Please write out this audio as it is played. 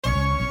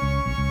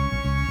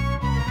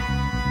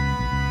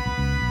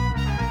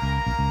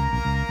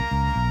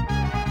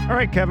All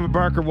right, Kevin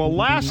Barker. Well,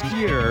 last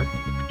year,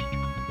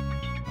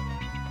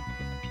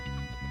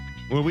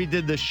 when we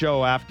did this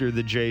show after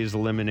the Jays'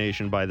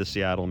 elimination by the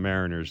Seattle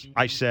Mariners,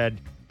 I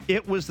said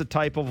it was the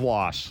type of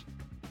loss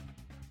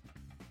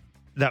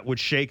that would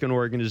shake an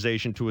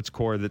organization to its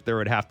core, that there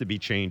would have to be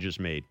changes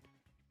made.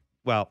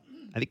 Well,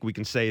 I think we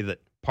can say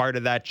that part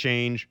of that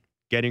change,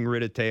 getting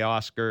rid of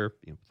Teoscar,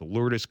 the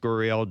Lourdes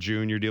Gurriel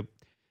Jr. deal,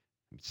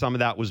 some of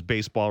that was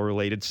baseball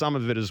related. Some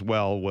of it as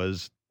well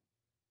was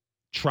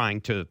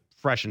trying to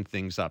freshen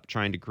things up,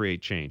 trying to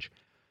create change.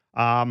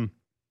 Someone's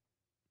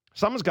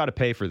got to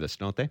pay for this,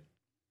 don't they?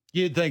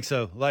 You'd think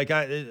so.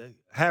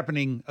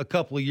 Happening a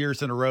couple of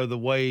years in a row, the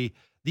way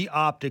the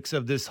optics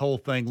of this whole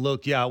thing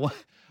looked. Yeah,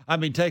 I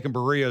mean, taking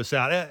Barrios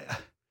out.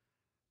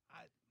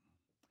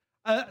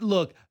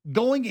 Look,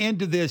 going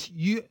into this,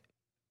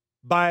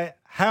 by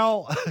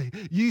how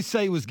you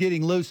say was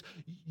getting loose,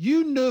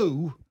 you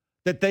knew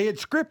that they had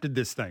scripted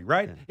this thing,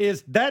 right? Yeah.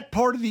 Is that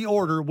part of the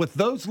order with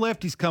those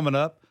lefties coming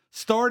up,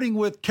 starting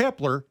with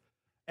Kepler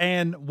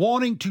and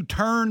wanting to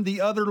turn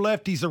the other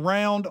lefties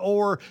around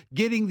or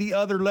getting the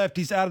other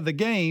lefties out of the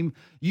game?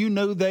 You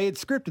knew they had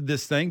scripted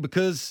this thing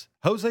because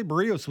Jose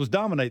Barrios was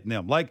dominating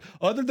them. Like,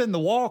 other than the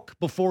walk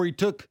before he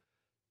took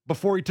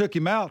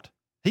him out,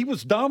 he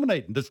was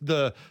dominating.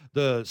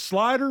 The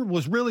slider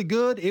was really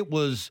good. It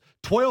was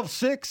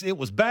 12-6. It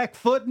was back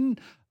footing.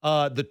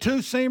 The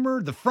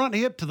two-seamer, the front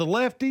hip to the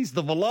lefties,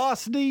 the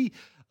velocity,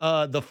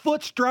 the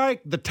foot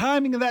strike, the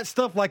timing of that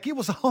stuff, like it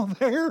was all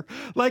there.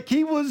 Like,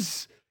 he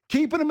was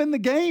keeping them in the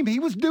game. He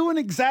was doing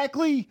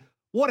exactly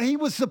what he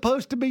was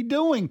supposed to be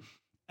doing.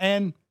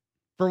 And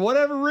for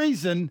whatever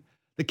reason,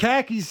 the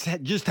Khakis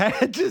just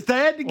had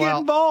to get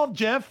involved,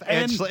 Jeff.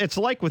 And it's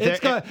like with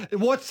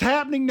what's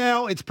happening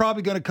now, it's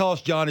probably going to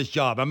cost John his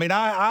job. I mean,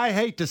 I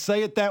hate to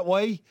say it that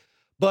way,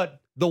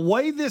 but the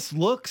way this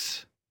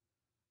looks,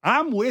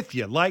 I'm with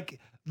you. Like,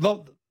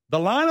 the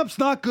lineup's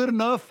not good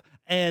enough,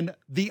 and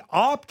the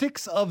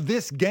optics of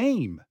this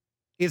game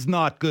is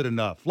not good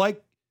enough.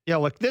 Like, yeah,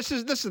 look, this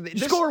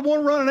scored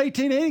one run in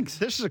 18 innings.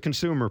 This is a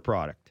consumer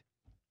product,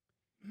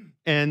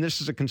 and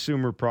this is a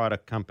consumer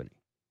product company.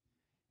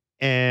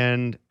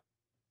 And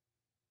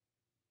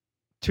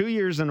 2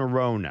 years in a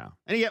row now.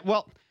 And yet,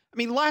 well, I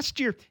mean, last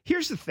year,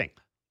 here's the thing.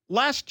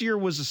 Last year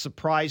was a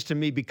surprise to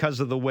me because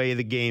of the way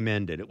the game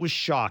ended. It was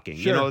shocking.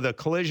 Sure. You know, the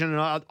collision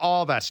and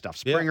all that stuff.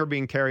 Springer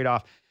being carried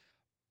off.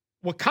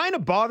 What kind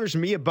of bothers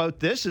me about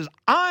this is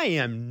I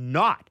am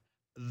not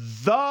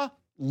the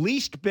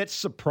least bit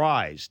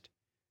surprised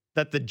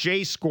that the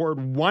Jays scored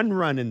one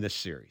run in this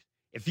series.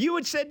 If you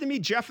had said to me,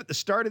 Jeff, at the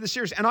start of the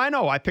series, and I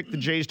know I picked the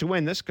Jays to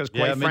win this because,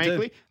 quite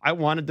frankly, I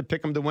wanted to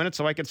pick them to win it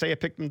so I could say I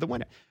picked them to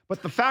win it.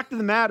 But the fact of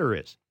the matter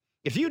is,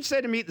 if you'd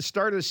said to me at the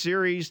start of the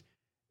series,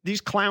 these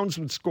clowns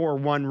would score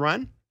one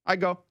run, I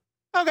go,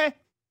 okay.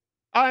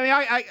 I mean,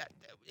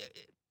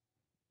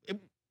 it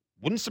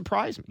wouldn't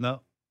surprise me. No.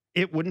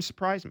 It wouldn't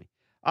surprise me.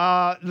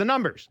 The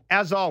numbers,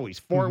 as always,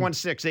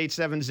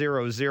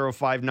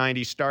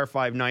 416-870-0590, star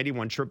 590,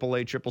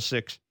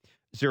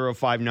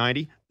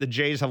 1-888-666-0590. The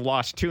Jays have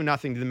lost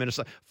 2-0 to the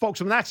Minnesota. Folks,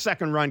 when that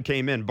second run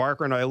came in,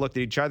 Barker and I looked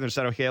at each other and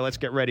said, okay, let's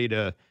get ready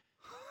to,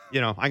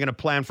 I'm going to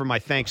plan for my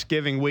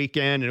Thanksgiving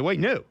weekend. And we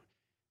knew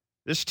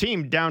this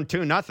team down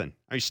 2-0. I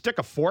mean, stick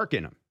a fork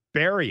in them,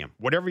 bury them,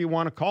 whatever you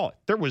want to call it.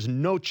 There was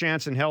no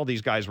chance in hell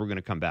these guys were going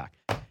to come back.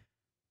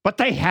 But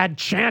they had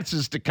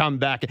chances to come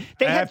back.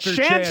 They had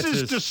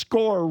chances to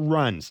score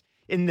runs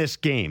in this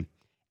game,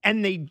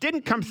 and they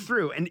didn't come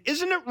through. And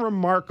isn't it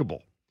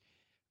remarkable?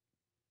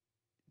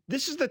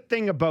 This is the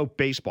thing about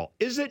baseball.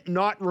 Is it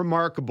not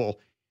remarkable?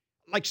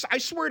 Like, I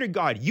swear to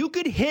God, you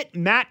could hit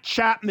Matt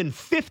Chapman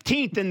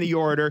 15th in the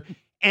order,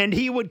 and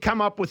he would come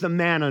up with a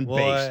man on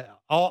base.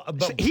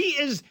 He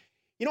is,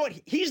 you know what?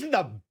 He's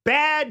the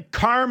bad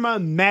karma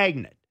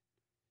magnet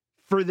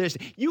for this.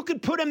 You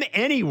could put him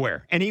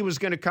anywhere, and he was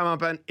going to come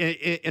up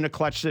in a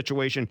clutch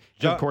situation.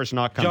 Of course,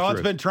 not come John's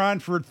through. been trying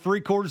for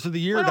 3/4 of the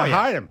year to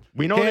hide him.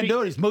 We know can't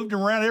do it. He's moved him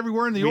around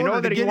everywhere in the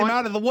order to get him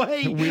out of the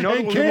way. We know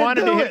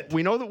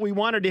that we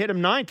wanted to hit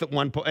him ninth at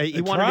one point. He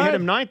wanted to hit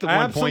him ninth at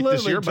one point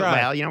this year,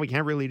 but we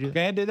can't really do that.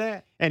 Can't do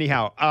that.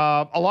 Anyhow,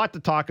 a lot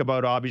to talk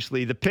about.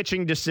 Obviously, the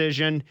pitching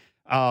decision.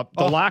 The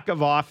lack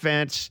of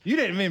offense. You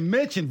didn't even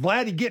mention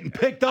Vladdy getting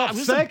picked off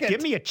second.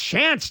 Give me a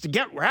chance to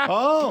get wrapped.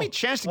 Give me a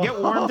chance to get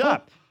warmed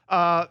up.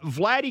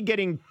 Vladdy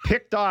getting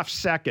picked off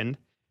second,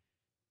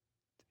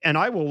 and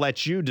I will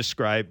let you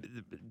describe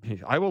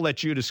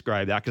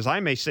that because I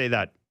may say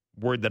that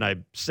word that I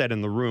said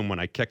in the room when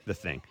I kicked the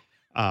thing,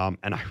 and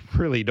I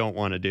really don't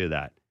want to do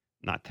that.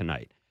 Not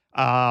tonight.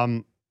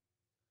 Vladdy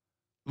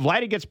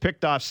gets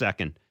picked off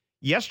second.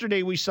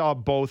 Yesterday we saw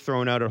Bo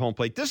thrown out at home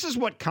plate. This is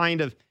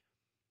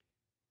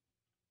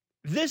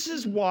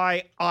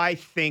why I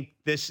think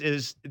this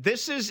is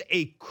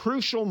a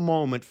crucial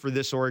moment for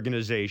this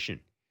organization.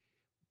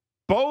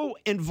 Bo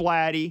and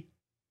Vladdy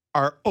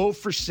are 0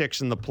 for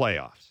 6 in the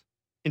playoffs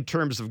in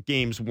terms of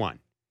games won.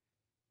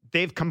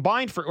 They've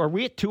combined are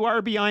we at 2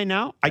 RBI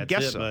now? I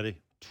guess so. Buddy.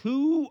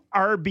 2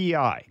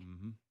 RBI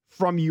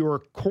from your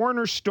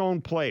cornerstone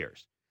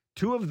players.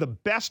 two of the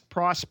best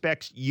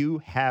prospects you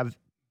have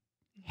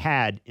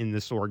had in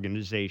this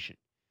organization.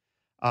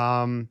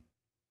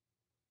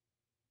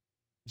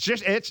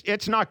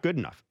 It's not good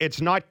enough.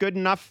 It's not good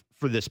enough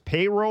for this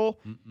payroll.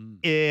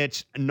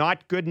 It's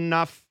not good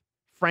enough,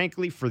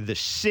 frankly, for the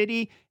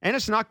city, and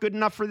it's not good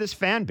enough for this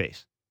fan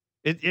base.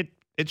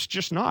 It's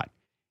just not.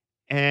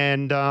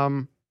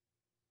 And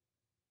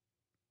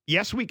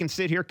yes, we can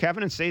sit here,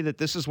 Kevin, and say that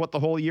this is what the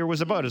whole year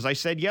was about. As I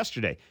said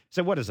yesterday,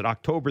 what is it?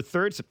 October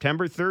 3rd,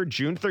 September 3rd,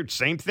 June 3rd,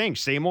 same thing,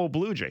 same old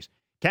Blue Jays.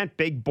 Can't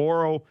big,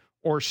 borrow,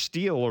 or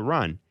steal a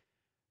run.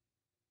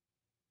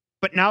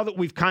 But now that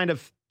we've kind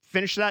of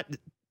finished that,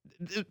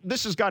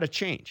 this has got to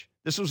change.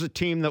 This was a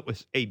team that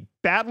was a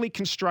badly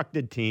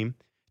constructed team.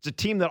 It's a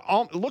team that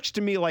it looks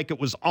to me like it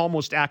was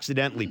almost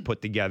accidentally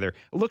put together.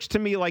 It looks to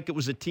me like it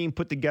was a team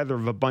put together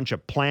of a bunch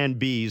of plan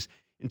Bs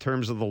in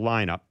terms of the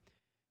lineup.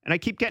 And I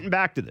keep getting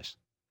back to this.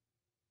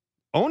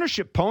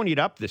 Ownership ponied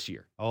up this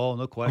year. Oh,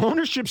 no question.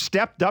 Ownership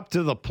stepped up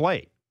to the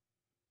plate.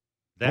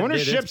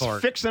 Ownership's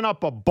fixing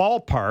up a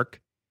ballpark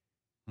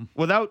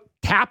without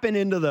tapping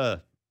into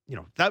the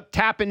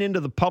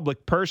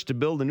public purse to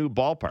build a new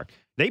ballpark.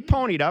 They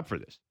ponied up for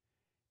this.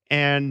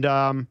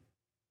 And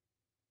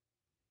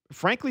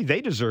frankly,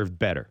 they deserved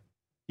better.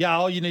 Yeah,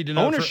 all you need to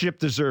know. Ownership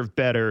deserved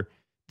better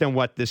than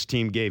what this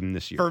team gave him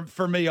this year.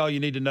 For me, all you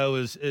need to know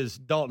is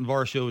Dalton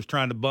Varsho was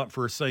trying to bunt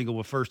for a single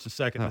with first and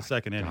second in the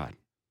second inning. God.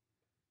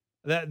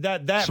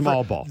 That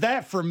small ball.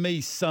 That for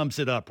me sums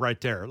it up right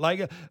there.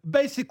 Like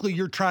basically,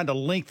 you're trying to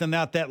lengthen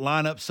out that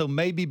lineup. So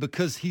maybe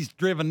because he's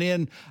driven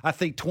in, I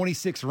think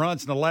 26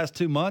 runs in the last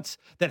 2 months,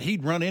 that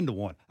he'd run into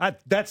one.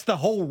 That's the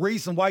whole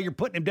reason why you're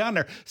putting him down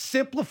there.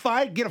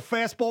 Simplify it, get a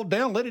fastball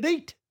down, let it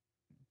eat.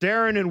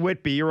 Darren and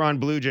Whitby, you're on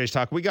Blue Jays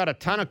Talk. We got a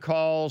ton of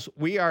calls.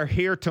 We are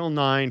here till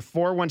 9,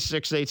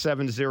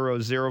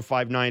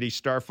 416-870-0590,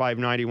 star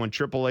 591,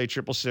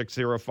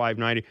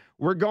 888-666-0590.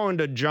 We're going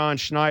to John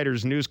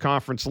Schneider's news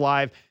conference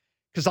live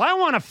because I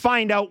want to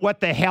find out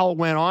what the hell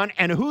went on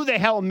and who the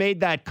hell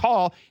made that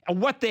call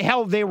and what the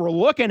hell they were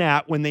looking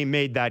at when they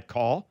made that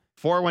call.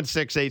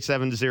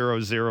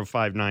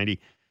 416-870-0590,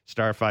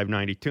 star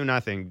 590,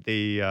 2-0.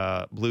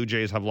 The Blue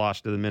Jays have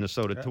lost to the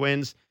Minnesota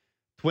Twins.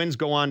 Twins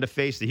go on to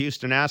face the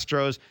Houston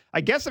Astros.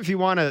 I guess if you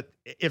want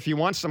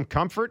some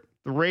comfort,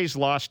 the Rays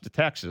lost to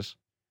Texas.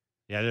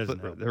 Yeah, it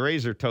isn't. The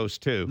Rays are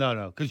toast too.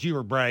 No, because you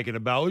were bragging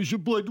about you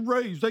should play the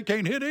Rays. They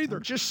can't hit either.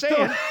 I'm just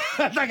saying.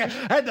 I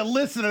had to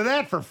listen to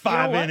that for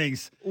 5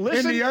 innings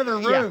in the other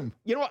room.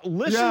 Yeah. You know what?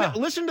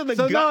 Listen to the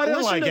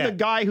the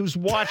guy who's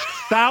watched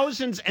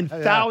thousands and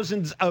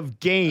thousands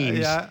of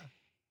games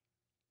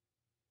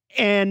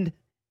and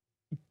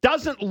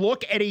doesn't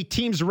look at a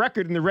team's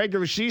record in the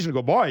regular season and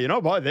go, boy,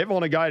 they've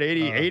only got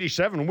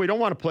 87. We don't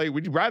want to play.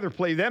 We'd rather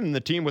play them than the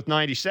team with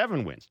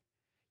 97 wins.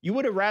 You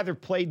would have rather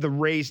played the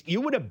Rays.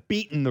 You would have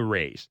beaten the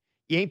Rays.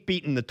 You ain't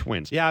beaten the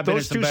Twins. Yeah,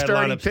 those two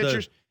starting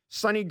pitchers,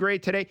 Sonny Gray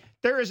today,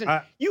 there isn't.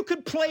 You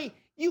could play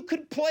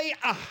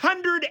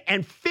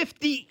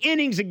 150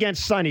 innings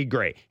against Sonny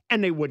Gray,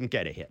 and they wouldn't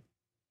get a hit.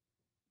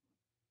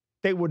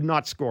 They would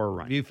not score a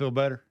run. Do you feel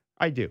better?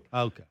 I do.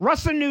 Okay.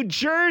 Russ in New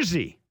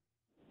Jersey.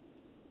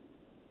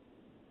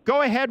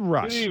 Go ahead,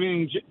 Russ. Good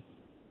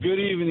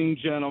evening,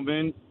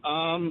 gentlemen.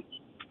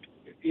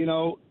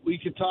 We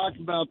could talk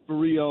about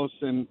Barrios,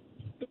 and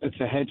it's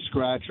a head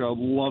scratcher. I'd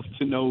love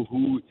to know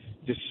who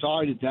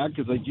decided that,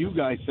 because like you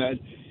guys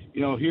said,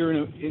 here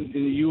in the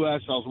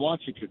U.S., I was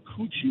watching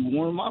Kikuchi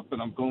warm up,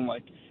 and I'm going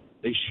like,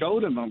 they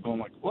showed him. I'm going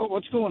like,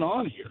 what's going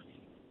on here?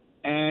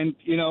 And,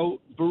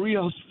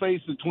 Barrios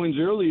faced the Twins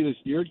earlier this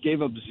year,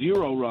 gave up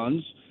 0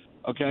 runs.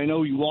 Okay, I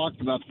know he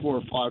walked about 4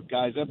 or 5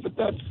 guys, but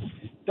that's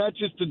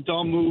just a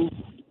dumb move.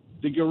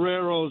 The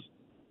Guerreros,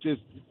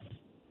 just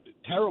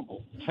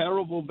terrible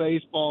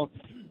baseball.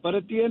 But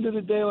at the end of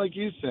the day, like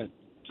you said,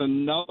 it's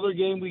another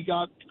game we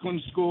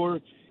couldn't score.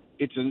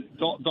 It's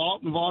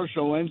Dalton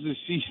Varsho ends the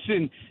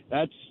season.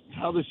 That's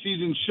how the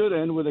season should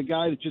end, with a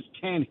guy that just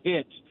can't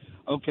hit.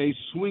 Okay,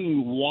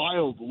 swinging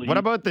wildly. What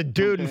about the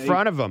dude in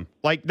front of him?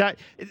 Like that,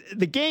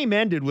 the game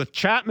ended with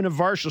Chapman and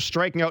Varsho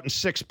striking out in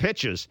 6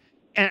 pitches.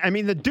 And I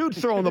mean, the dude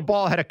throwing the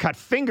ball had a cut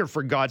finger,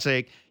 for God's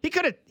sake. He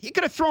could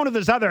have thrown with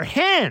his other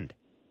hand,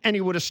 and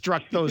he would have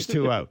struck those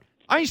 2 out.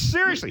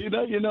 Seriously,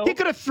 he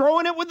could have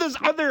thrown it with his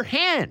other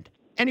hand,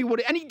 and he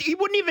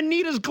wouldn't even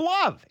need his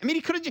glove. I mean,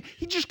 he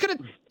just could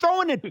have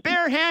thrown it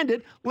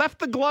barehanded, left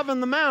the glove in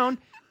the mound,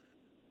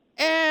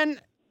 and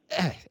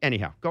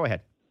anyhow, go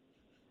ahead.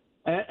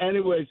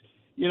 Anyways,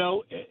 you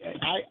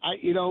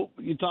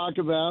talk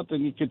about,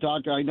 and you could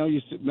talk. I know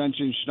you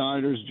mentioned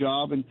Schneider's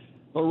job,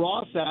 but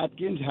Ross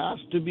Atkins has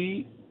to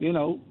be,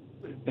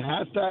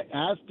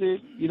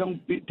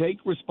 take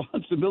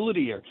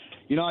responsibility here.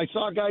 I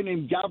saw a guy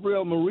named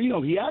Gabriel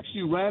Marino. He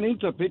actually ran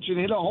into a pitch and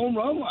hit a home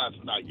run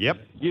last night.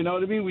 Yep. You know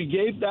what I mean? We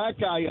gave that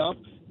guy up.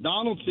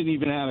 Donaldson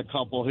even had a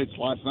couple hits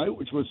last night,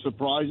 which was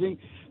surprising.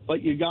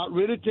 But you got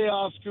rid of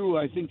Teoscar, who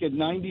I think had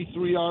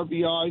 93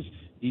 RBIs.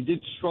 He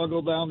did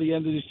struggle down the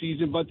end of the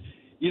season. But,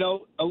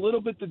 a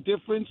little bit the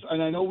difference,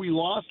 and I know we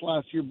lost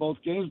last year both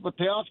games, but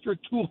Teoscar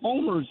 2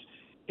 homers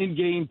in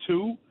Game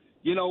 2,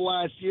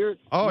 last year.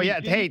 Oh, We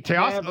yeah. Hey,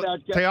 didn't have that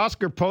guy.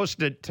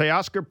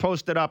 Teoscar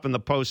posted up in the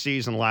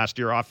postseason last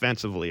year,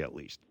 offensively at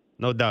least.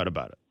 No doubt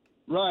about it.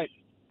 Right.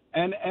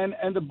 And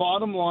the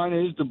bottom line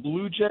is the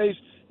Blue Jays,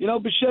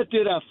 Bichette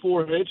did have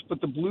 4 hits, but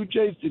the Blue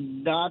Jays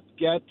did not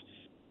get,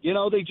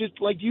 they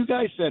just, like you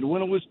guys said,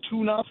 when it was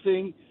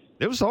 2-0,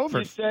 it was over.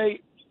 you say,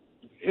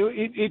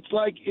 it's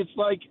like,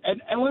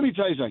 and let me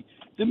tell you something.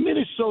 The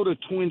Minnesota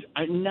Twins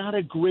are not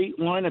a great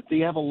lineup. They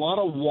have a lot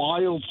of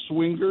wild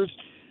swingers.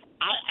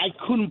 I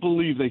couldn't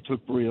believe they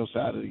took Barrios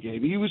out of the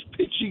game. He was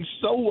pitching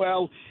so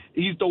well.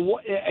 He's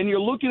and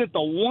you're looking at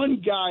the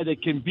one guy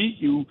that can beat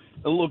you.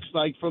 It looks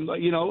like from the,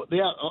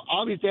 they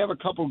obviously have a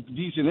couple of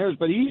decent hitters,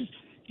 but he's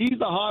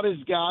the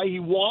hottest guy.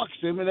 He walks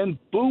him, and then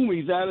boom,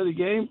 he's out of the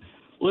game.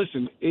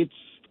 Listen, it's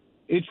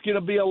going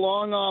to be a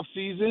long off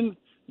season.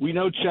 We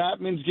know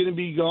Chapman's going to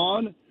be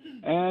gone,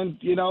 and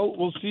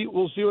we'll see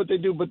what they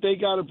do. But they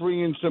got to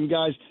bring in some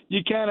guys.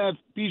 You can't have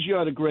Biggio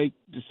had a great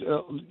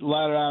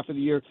latter half of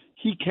the year.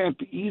 He can't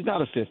be. He's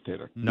not a fifth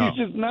hitter. No,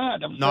 he's just not.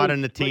 Not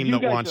in a team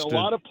that wants to. A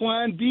lot of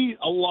plan B.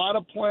 A lot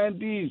of plan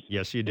Bs.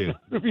 Yes, you do.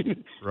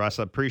 Russ,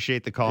 I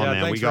appreciate the call, Yeah,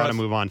 man. thanks, We got to Russ.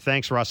 move on.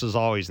 Thanks, Russ, as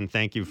always, and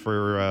thank you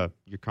for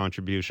your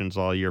contributions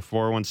all year.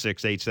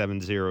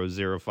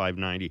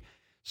 416-870-0590,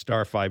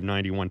 star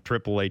 591,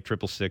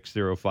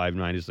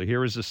 888-666-0590. So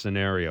here is the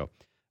scenario.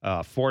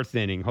 4th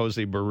inning,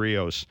 Jose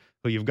Barrios,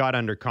 who you've got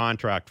under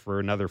contract for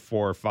another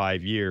 4 or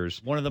 5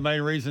 years. One of the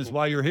main reasons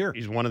why you're here.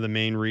 He's one of the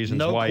main reasons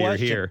No why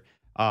question. you're here.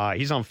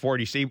 He's on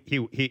 40.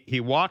 He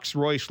walks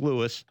Royce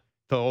Lewis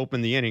to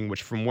open the inning,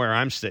 which from where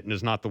I'm sitting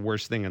is not the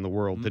worst thing in the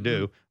world to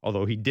do,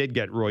 although he did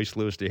get Royce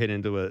Lewis to hit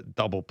into a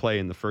double play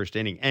in the first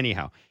inning.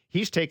 Anyhow,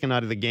 he's taken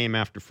out of the game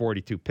after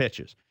 42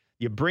 pitches.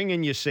 You bring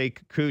in Yusei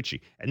Kikuchi,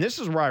 and this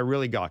is where I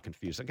really got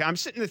confused. Okay, I'm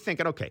sitting there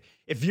thinking, okay,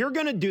 if you're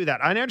going to do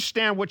that, I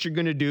understand what you're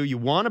going to do. You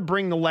want to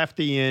bring the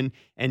lefty in,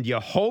 and you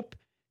hope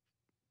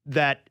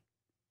that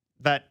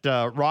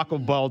Rocco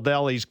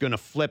Baldelli's going to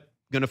flip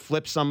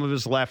some of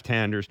his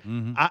left-handers.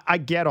 I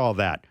get all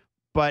that.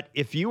 But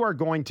if you are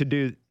going to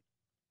do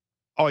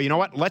oh, you know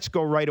what? Let's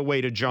go right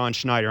away to John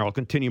Schneider. I'll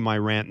continue my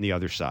rant on the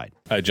other side.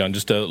 Hi, John.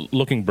 Just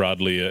looking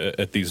broadly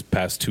at these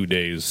past 2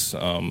 days,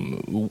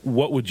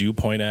 what would you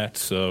point at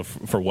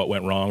for what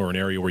went wrong or an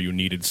area where you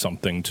needed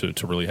something to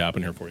really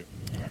happen here for you?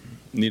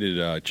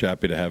 Needed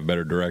Chappie to have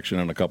better direction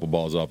on a couple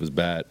balls off his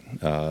bat.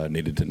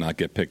 Needed to not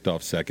get picked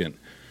off second.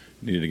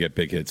 Needed to get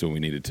big hits when we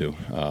needed to.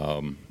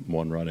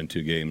 1 run in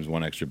 2 games,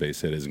 1 extra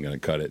base hit isn't going to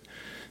cut it.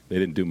 They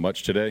didn't do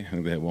much today. I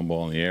think they had 1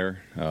 ball in the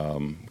air.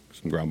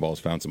 Some ground balls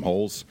found some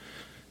holes.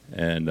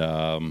 And,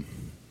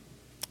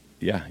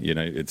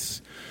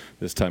 it's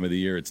this time of the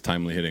year, it's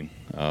timely hitting.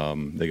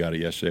 They got it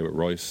yesterday with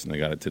Royce, and they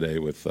got it today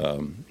with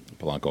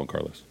Polanco and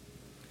Carlos.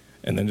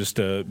 And then just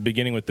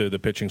beginning with the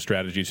pitching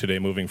strategy today,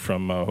 moving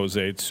from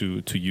Jose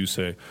to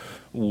Yusei,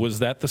 was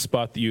that the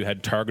spot that you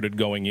had targeted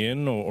going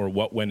in, or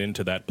what went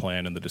into that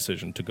plan and the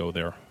decision to go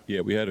there?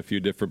 Yeah, we had a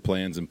few different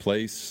plans in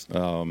place.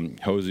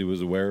 Jose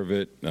was aware of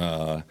it.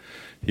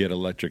 He had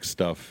electric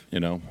stuff,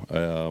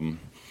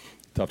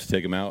 tough to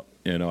take him out.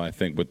 I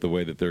think with the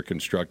way that they're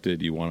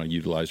constructed, you want to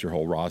utilize your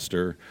whole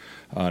roster,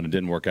 and it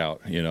didn't work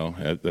out.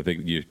 I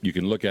think you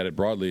can look at it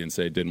broadly and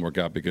say it didn't work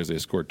out because they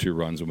scored 2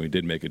 runs when we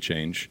did make a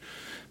change.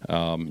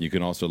 You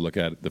can also look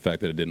at the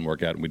fact that it didn't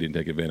work out and we didn't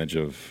take advantage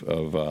of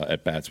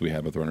at-bats we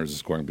have with runners in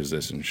scoring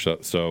position.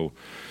 So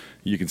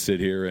you can sit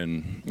here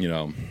and,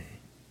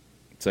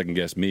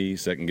 second-guess me,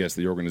 second-guess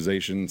the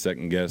organization,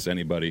 second-guess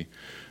anybody.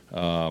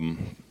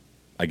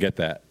 I get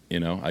that.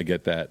 I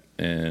get that,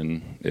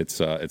 and it's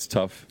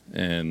tough,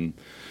 and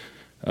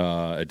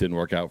it didn't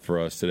work out for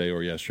us today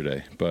or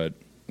yesterday. But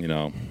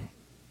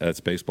that's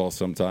baseball.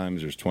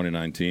 Sometimes there's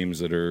 29 teams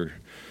that are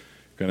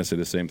going to say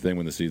the same thing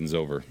when the season's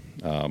over.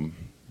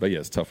 But yeah,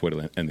 it's a tough way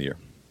to end the year.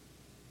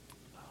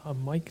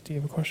 Mike, do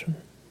you have a question?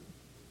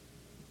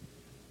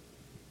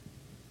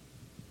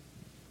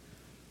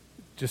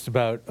 Just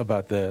about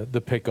the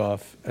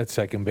pickoff at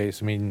second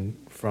base. I mean,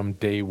 from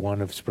day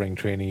one of spring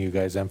training, you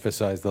guys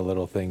emphasized the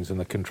little things and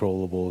the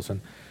controllables.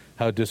 And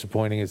how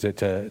disappointing is it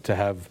to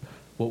have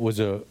what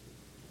was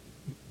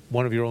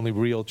one of your only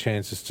real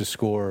chances to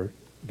score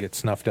get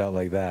snuffed out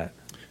like that?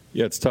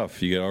 Yeah, it's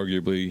tough. You get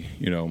arguably,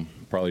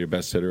 probably your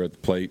best hitter at the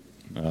plate.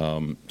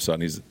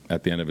 Sonny's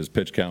at the end of his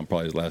pitch count,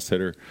 probably his last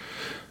hitter.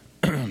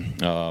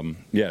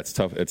 Yeah, it's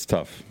tough. It's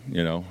tough.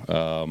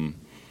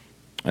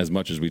 As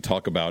much as we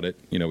talk about it,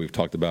 we've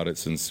talked about it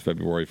since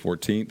February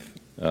 14th.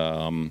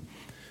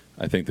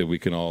 I think that we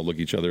can all look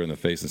each other in the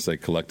face and say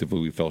collectively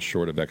we fell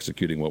short of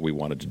executing what we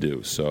wanted to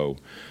do. So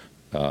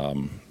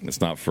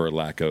it's not for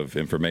lack of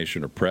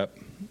information or prep.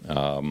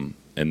 In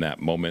that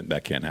moment,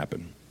 that can't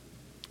happen.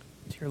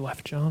 To your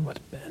left, John,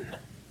 with Ben.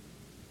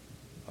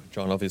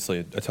 John, obviously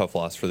a tough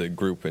loss for the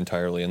group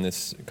entirely, and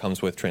this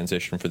comes with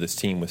transition for this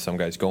team with some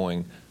guys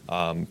going,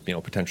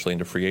 potentially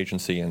into free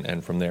agency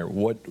and from there.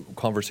 What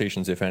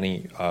conversations, if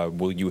any,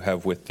 will you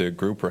have with the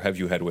group, or have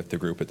you had with the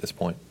group at this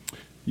point?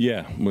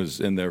 Yeah, was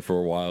in there for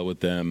a while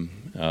with them.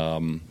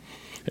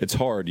 it's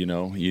hard, you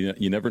know.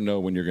 You never know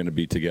when you're going to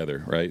be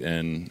together, right?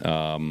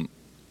 And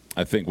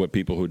I think what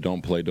people who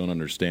don't play don't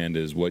understand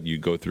is what you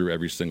go through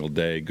every single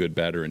day, good,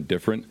 bad, or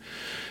indifferent,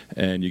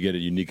 and you get a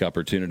unique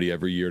opportunity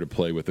every year to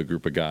play with a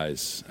group of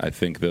guys. I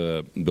think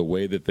the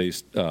way that they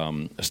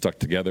stuck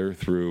together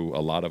through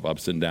a lot of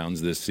ups and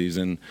downs this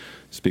season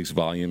speaks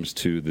volumes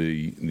to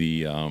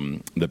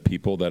the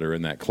people that are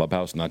in that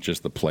clubhouse, not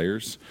just the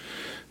players.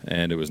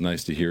 And it was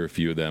nice to hear a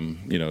few of them,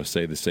 you know,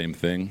 say the same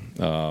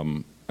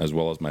thing, as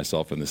well as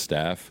myself and the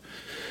staff.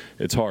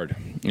 It's hard,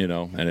 you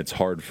know, and it's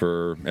hard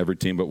for every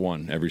team but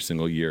one every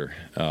single year.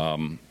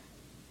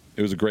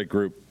 It was a great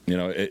group. You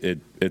know,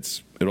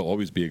 it'll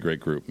always be a great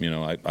group. You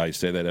know, I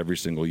say that every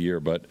single year,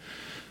 but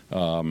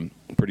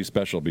pretty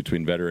special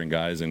between veteran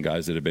guys and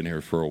guys that have been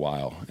here for a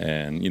while.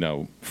 And, you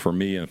know, for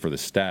me and for the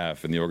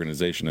staff and the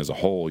organization as a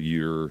whole,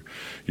 you're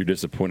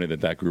disappointed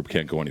that group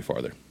can't go any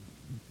farther.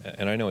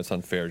 And I know it's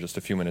unfair just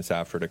a few minutes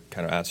after to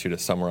kind of ask you to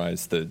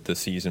summarize the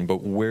season,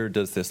 but where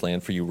does this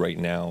land for you right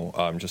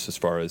now, just as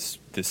far as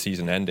this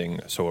season ending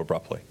so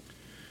abruptly?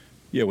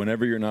 Yeah,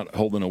 whenever you're not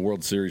holding a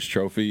World Series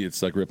trophy,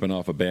 it's like ripping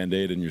off a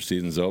Band-Aid and your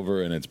season's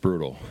over, and it's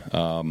brutal.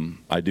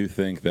 I do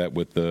think that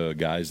with the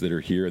guys that are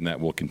here and that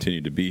will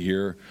continue to be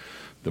here,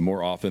 the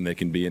more often they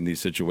can be in these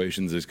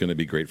situations, it's going to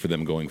be great for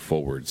them going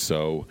forward.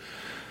 So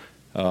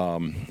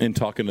in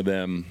talking to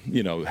them,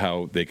 you know,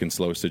 how they can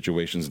slow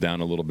situations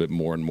down a little bit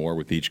more and more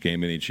with each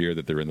game and each year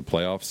that they're in the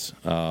playoffs,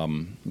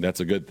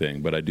 that's a good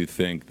thing. But I do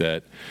think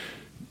that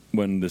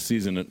when the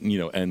season, you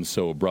know, ends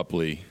so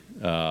abruptly,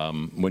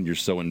 when you're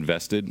so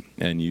invested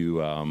and you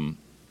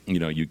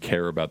know, you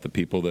care about the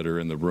people that are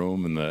in the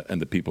room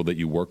and the people that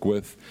you work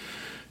with,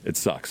 it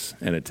sucks.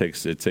 And it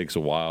takes a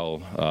while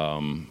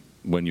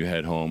when you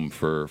head home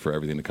for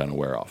everything to kind of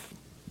wear off.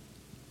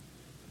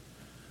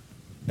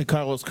 And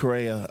Carlos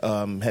Correa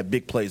had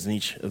big plays in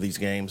each of these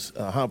games.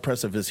 How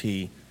impressive is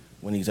he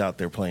when he's out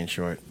there playing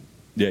short?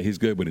 Yeah, he's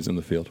good when he's in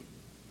the field.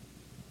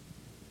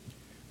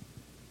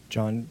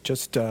 John,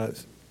 just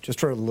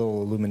for a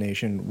little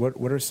illumination,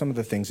 what are some of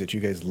the things that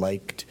you guys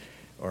liked,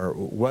 or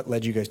what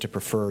led you guys to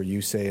prefer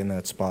Yusei in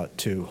that spot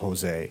to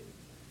Jose?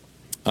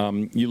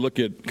 You look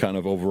at kind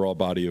of overall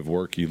body of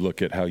work. You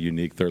look at how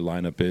unique their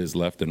lineup is,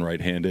 left and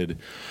right-handed.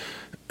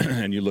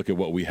 And you look at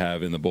what we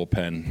have in the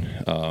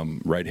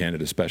bullpen,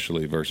 right-handed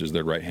especially, versus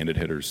their right-handed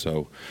hitters.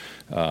 So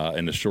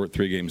in a short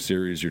 3-game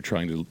series, you're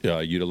trying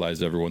to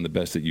utilize everyone the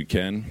best that you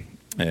can,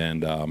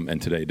 and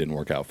today it didn't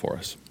work out for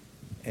us.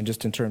 And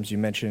just in terms, you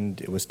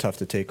mentioned it was tough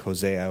to take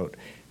Jose out.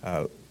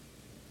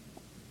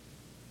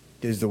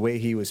 Is the way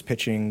he was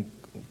pitching,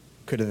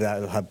 could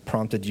that have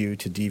prompted you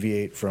to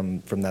deviate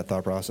from that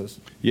thought process?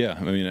 Yeah,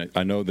 I mean,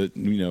 I know that,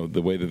 you know,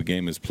 the way that the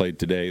game is played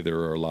today, there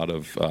are a lot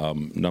of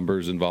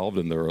numbers involved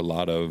and there are a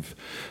lot of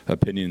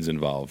opinions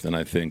involved. And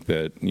I think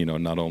that, you know,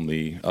 not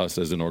only us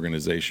as an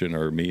organization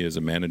or me as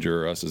a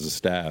manager or us as a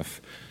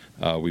staff,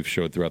 we've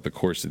showed throughout the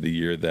course of the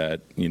year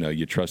that, you know,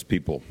 you trust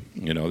people.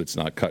 You know, it's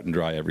not cut and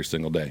dry every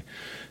single day.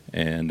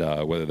 And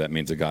whether that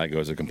means a guy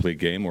goes a complete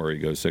game or he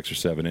goes 6 or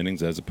 7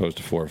 innings as opposed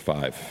to 4 or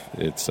 5,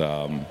 it's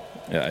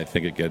I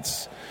think it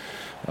gets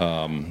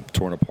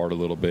torn apart a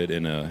little bit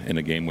in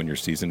a game when your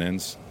season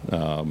ends.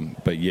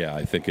 But yeah,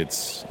 I think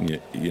it's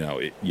you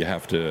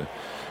have to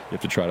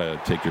try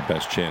to take your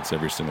best chance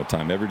every single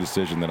time. Every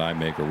decision that I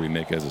make or we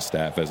make as a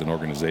staff, as an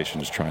organization,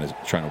 is trying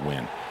to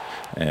win.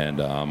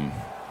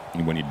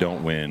 And when you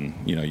don't win,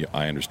 you know,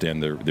 I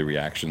understand the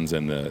reactions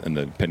and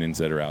the opinions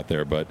that are out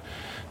there, but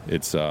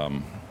it's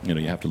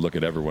you have to look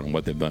at everyone and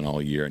what they've done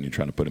all year, and you're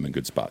trying to put them in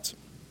good spots.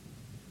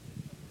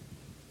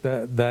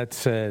 That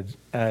said,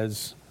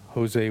 as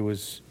Jose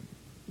was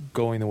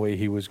going the way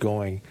he was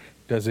going,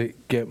 does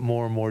it get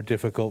more and more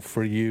difficult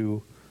for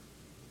you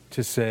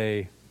to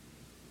say,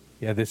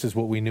 yeah, this is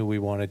what we knew we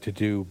wanted to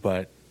do,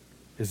 but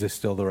is this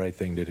still the right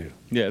thing to do?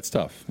 Yeah, it's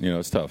tough.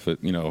 It's tough.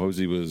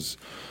 Jose was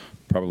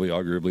probably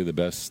arguably the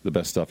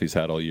best stuff he's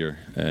had all year.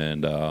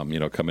 And,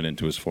 coming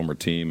into his former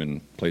team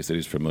and place that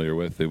he's familiar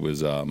with, it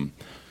was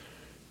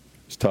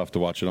it's tough to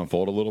watch it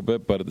unfold a little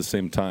bit. But at the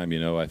same time,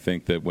 I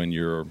think that when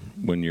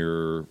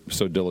you're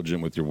so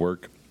diligent with your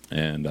work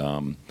and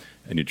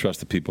you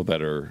trust the people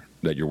that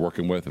you're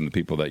working with and the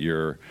people that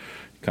you're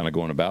kind of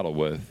going to battle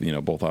with,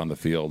 both on the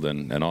field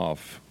and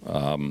off,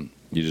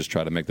 you just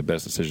try to make the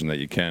best decision that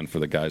you can for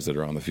the guys that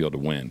are on the field to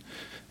win.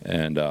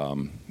 And,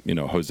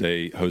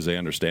 Jose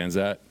understands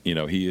that.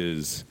 He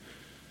is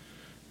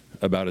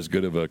about as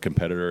good of a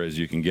competitor as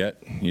you can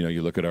get.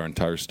 You look at our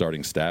entire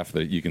starting staff,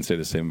 that you can say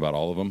the same about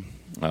all of them.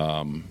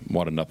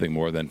 Wanted nothing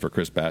more than for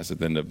Chris Bassett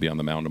than to be on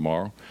the mound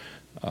tomorrow.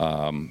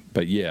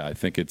 But yeah, I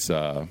think it's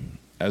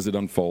as it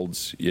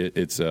unfolds,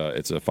 it's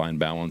a fine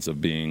balance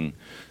of being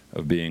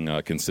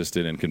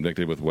consistent and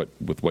convicted with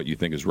what you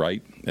think is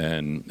right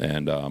and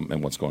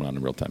what's going on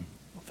in real time.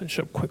 I'll finish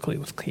up quickly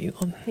with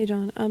Caitlin. Hey,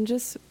 John.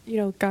 Just,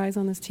 guys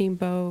on this team,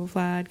 Bo,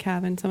 Vlad,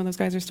 Cavan, some of those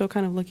guys are still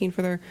kind of looking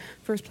for their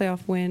first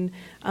playoff win.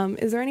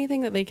 Is there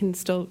anything that they can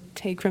still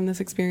take from this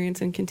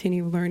experience and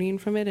continue learning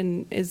from it?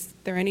 And is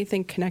there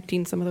anything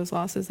connecting some of those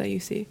losses that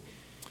you see?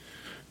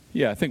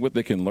 Yeah, I think what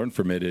they can learn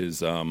from it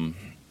is, how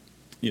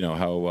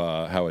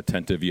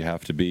attentive you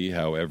have to be,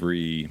 how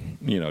every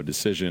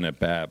decision at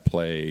bat,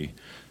 play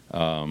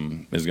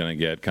is going to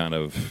get kind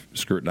of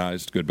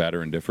scrutinized, good, bad,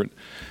 or indifferent,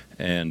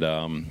 and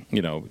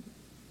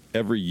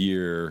every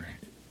year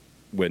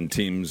when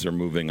teams are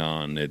moving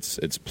on,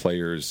 it's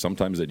players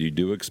sometimes that you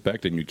do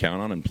expect and you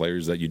count on, and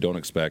players that you don't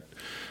expect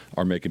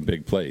are making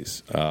big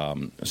plays.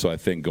 So I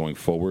think going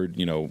forward,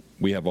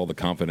 we have all the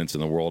confidence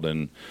in the world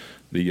in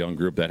the young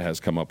group that has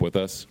come up with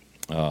us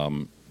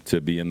to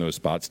be in those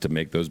spots to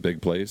make those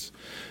big plays.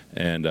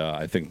 And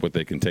I think what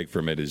they can take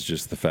from it is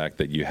just the fact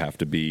that you have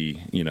to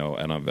be,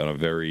 on a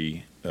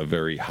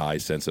very high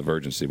sense of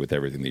urgency with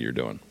everything that you're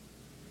doing.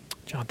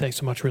 John, thanks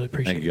so much. Really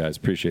appreciate it. Thank you, guys.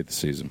 Appreciate the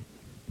season.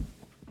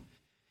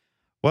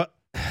 Well,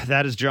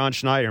 that is John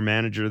Schneider,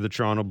 manager of the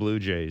Toronto Blue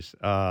Jays.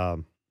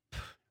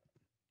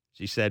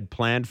 She said,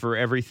 planned for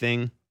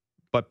everything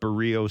but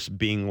Barrios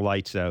being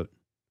lights out.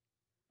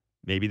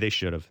 Maybe they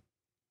should have.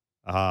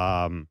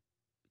 John,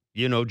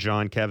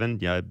 Kevin,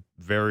 yeah,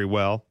 very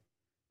well.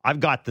 I've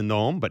got to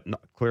know him, but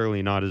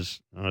clearly not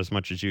as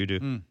much as you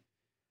do.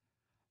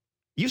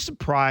 You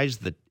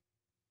surprised that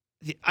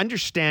the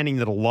understanding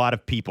that a lot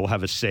of people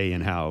have a say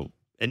in how,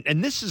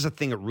 and this is a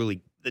thing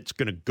that's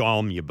going to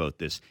gall me about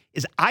this,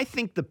 is I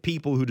think the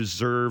people who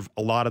deserve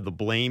a lot of the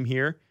blame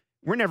here,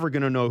 we're never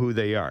going to know who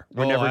they are.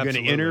 We're never going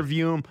to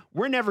interview them.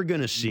 We're never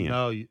going to see them.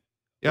 No, you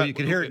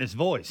can hear it in his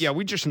voice. Yeah,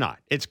 we're just not.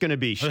 It's going to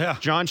be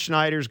John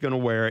Schneider's going to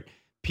wear it.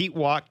 Pete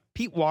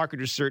Walker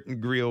to a certain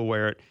degree will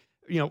wear it.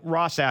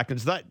 Ross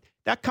Atkins, that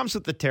comes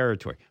with the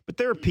territory. But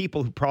there are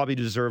people who probably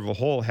deserve a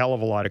whole hell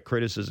of a lot of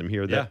criticism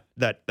here that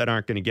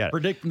aren't going to get it.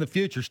 Predicting the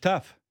future's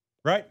tough,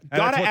 right?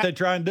 That's what they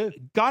try and do.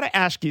 Got to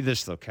ask you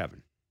this, though,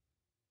 Kevin.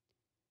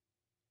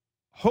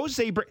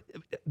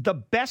 The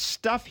best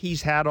stuff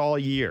he's had all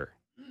year.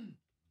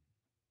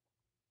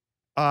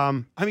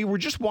 We're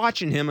just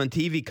watching him on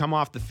TV come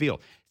off the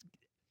field.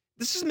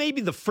 This is maybe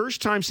the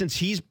first time since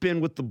he's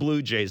been with the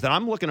Blue Jays that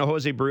I'm looking at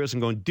Jose Barrios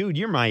and going, dude,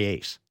 you're my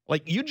ace.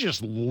 Like, you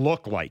just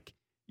look like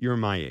you're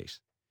my ace.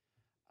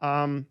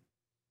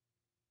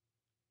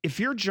 If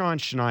you're John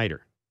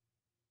Schneider,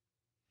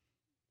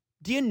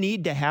 do you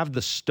need to have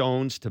the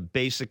stones to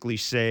basically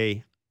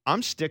say,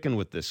 I'm sticking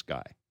with this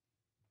guy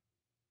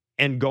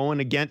and going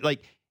again?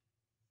 Like,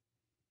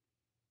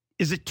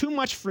 is it too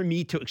much for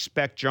me to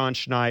expect John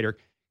Schneider?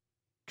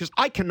 Because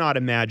I cannot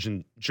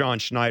imagine John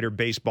Schneider,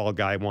 baseball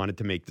guy, wanted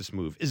to make this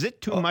move. Is it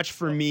too much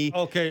for me?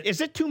 Okay. Is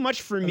it too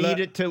much for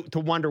me to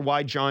wonder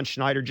why John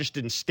Schneider just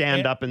didn't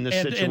stand up in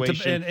this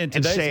situation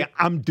and say,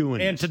 I'm doing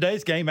it? In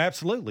today's game,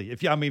 absolutely.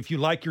 If you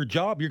like your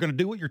job, you're going to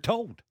do what you're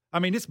told.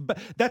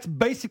 That's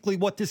basically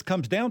what this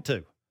comes down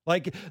to.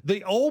 Like,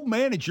 the old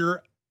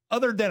manager,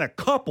 other than a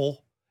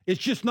couple, is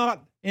just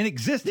not in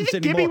existence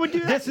anymore. Gibby would do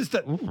that. This is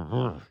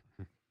the...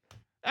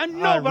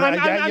 No, but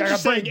I'm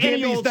just saying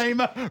any old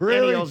name up.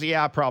 Really?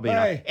 Yeah, probably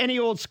Hey. not. Any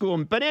old school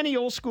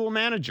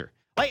manager.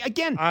 Like,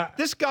 again,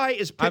 this guy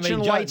is pitching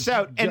lights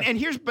out. And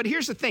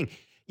here's the thing.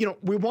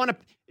 We want to,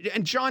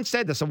 and John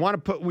said this, we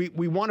want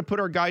to put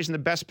our guys in the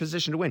best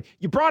position to win.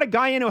 You brought a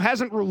guy in who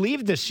hasn't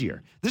relieved this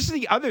year. This is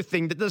the other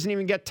thing that doesn't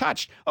even get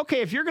touched.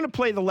 Okay, if you're going to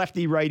play the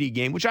lefty-righty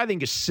game, which I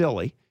think is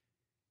silly,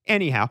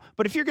 anyhow,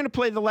 but if you're going to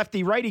play the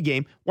lefty-righty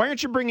game, why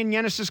aren't you bringing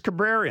Genesis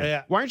Cabrera in?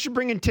 Yeah. Why aren't you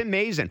bringing Tim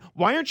Mays in?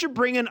 Why aren't you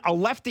bringing a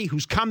lefty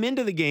who's come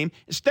into the game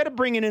instead of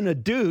bringing in a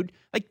dude?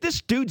 Like, this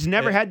dude's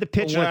never had to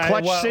pitch in a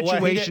clutch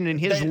situation in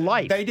his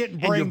life. They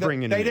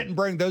didn't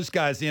bring those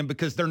guys in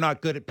because they're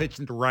not good at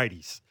pitching to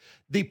righties.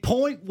 The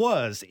point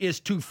is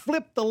to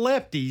flip the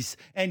lefties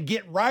and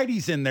get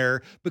righties in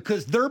there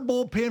because their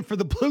bullpen for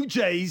the Blue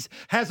Jays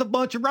has a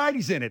bunch of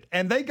righties in it,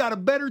 and they got a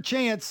better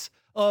chance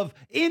of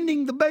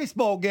ending the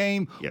baseball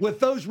game with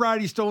those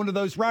righties throwing to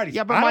those righties.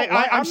 Yeah, but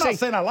I'm not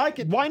saying I like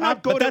it. Why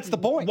not go? That's the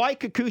point. Why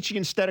Kikuchi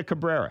instead of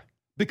Cabrera?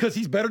 Because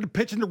he's better at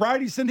pitching to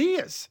righties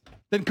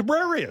than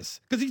Cabrera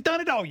is. Because he's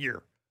done it all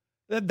year.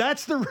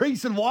 That's the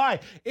reason why.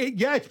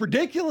 It's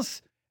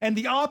ridiculous, and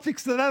the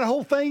optics of that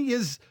whole thing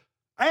is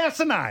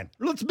asinine.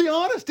 Let's be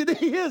honest,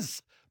 it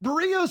is.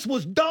 Barrios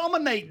was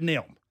dominating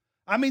him.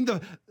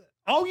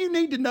 All you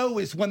need to know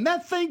is when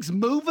that thing's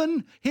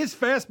moving, his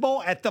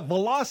fastball at the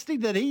velocity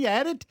that he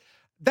had it,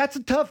 that's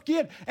a tough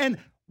get. And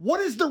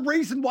what is the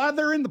reason why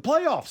they're in the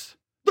playoffs?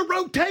 The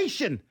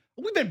rotation.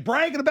 We've been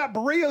bragging about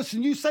Barrios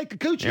and Yusei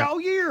Kikuchi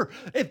all year.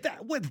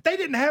 If they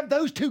didn't have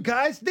those two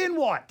guys, then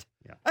what?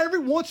 Yeah. Every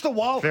once in a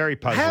while, very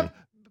puzzling.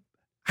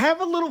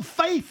 Have a little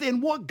faith in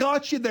what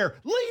got you there.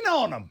 Lean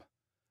on them.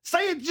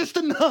 Say it just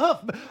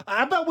enough.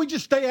 How about we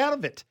just stay out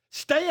of it?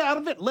 Stay out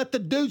of it. Let the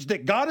dudes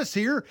that got us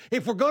here,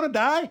 if we're going to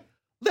die,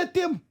 let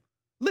them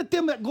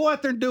go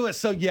out there and do it.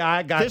 So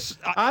I got this.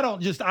 I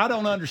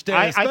don't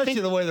understand, especially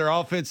the way their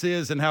offense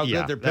is and how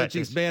good their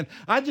pitching's been.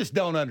 I just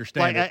don't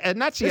understand it.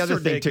 And that's the other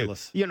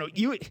ridiculous. Thing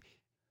too.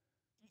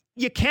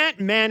 You can't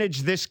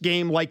manage this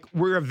game like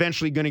we're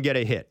eventually going to get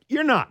a hit.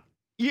 You're not.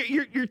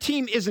 Your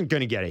team isn't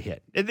going to get a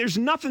hit. There's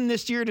nothing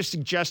this year to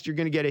suggest you're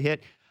going to get a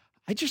hit.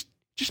 I just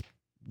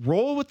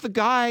roll with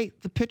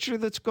the pitcher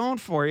that's going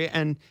for you.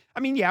 And I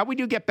mean, yeah, we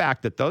do get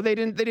back that though. They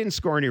didn't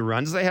score any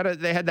runs. They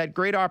had that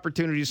great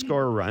opportunity to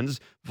score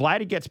runs.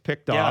 Vladdy gets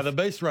picked off. Yeah, the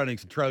base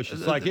running's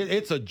atrocious. Like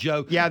it's a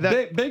joke. Yeah,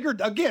 bigger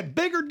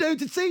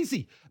dudes. It's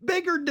easy.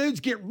 Bigger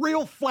dudes get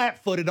real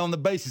flat-footed on the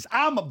bases.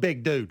 I'm a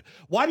big dude.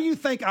 Why do you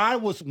think when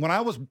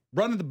I was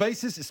running the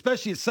bases,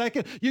 especially at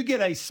second, you get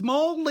a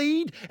small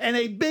lead and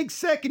a big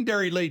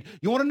secondary lead?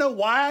 You want to know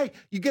why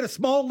you get a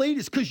small lead?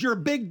 It's because you're a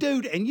big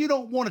dude and you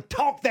don't want to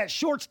talk that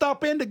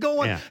shortstop into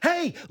going,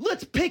 hey,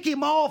 let's pick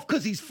him off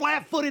because he's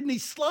flat-footed and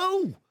he's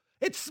slow.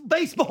 It's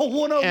baseball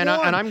 101. And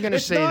I'm going to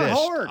say this.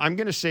 Hard. I'm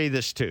going to say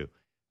this too.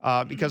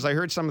 Because I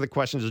heard some of the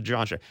questions of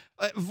John.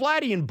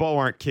 Vladdy and Bo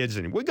aren't kids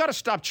anymore. We got to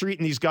stop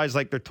treating these guys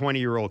like they're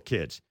 20-year-old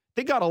kids.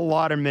 They got a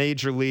lot of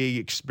major league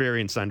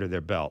experience under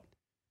their belt.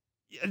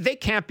 They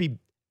cannot be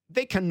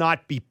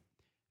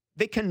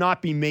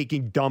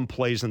making dumb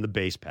plays on the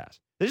base pass.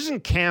 This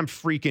isn't Cam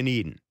freaking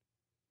Eden.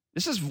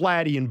 This is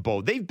Vladdy and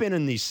Bo. They've been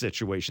in these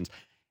situations.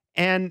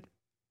 And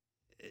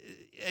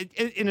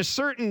to a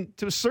certain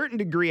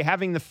degree,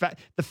 having the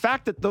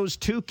fact that those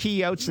two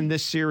key outs in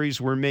this series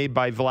were made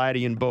by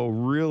Vladdy and Bo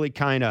really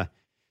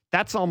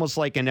that's almost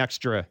like an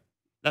extra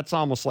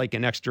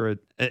dagger.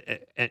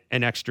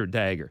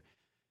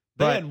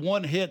 They had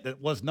one hit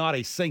that was not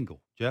a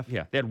single, Jeff.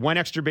 Yeah, they had one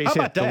extra base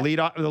hit. The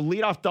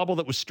leadoff double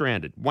that was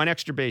stranded. One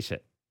extra base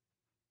hit.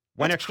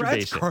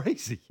 That's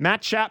crazy.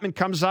 Matt Chapman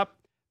comes up,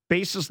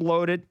 bases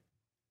loaded.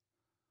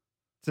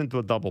 It's into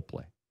a double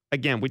play.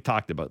 Again, we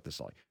talked about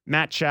this all.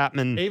 Matt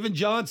Chapman. Even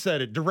John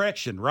said it.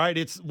 Direction, right?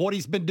 It's what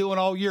he's been doing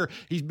all year.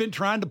 He's been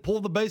trying to pull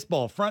the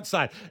baseball front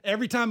side.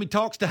 Every time he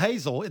talks to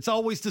Hazel, it's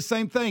always the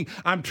same thing.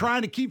 I'm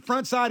trying to keep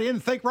front side in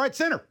and think right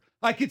center.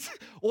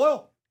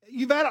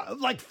 You've had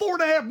like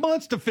 4.5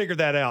 months to figure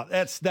that out.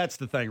 That's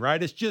the thing,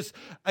 right? It's just,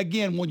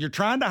 again, when you're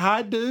trying to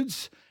hide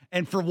dudes,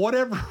 and for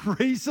whatever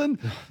reason,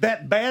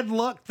 that bad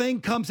luck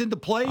thing comes into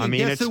play. And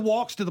guess who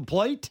walks to the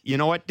plate? You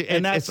know what?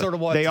 And that's sort of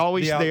what they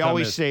always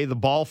say. The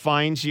ball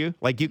finds you.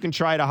 Like you can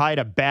try to hide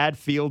a bad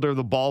fielder,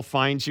 the ball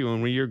finds you.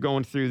 And when you're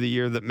going through the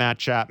year that Matt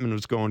Chapman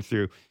was going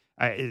through,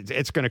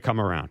 it's going to come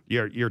around.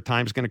 Your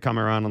time's going to come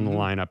around on the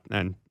lineup.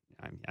 And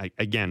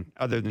again,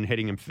 other than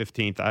hitting him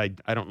 15th, I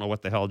don't know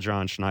what the hell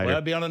John Schneider. Well,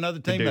 I'll be on another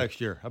team next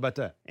year. How about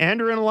that?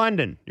 Andrew in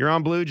London, you're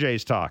on Blue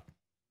Jays Talk.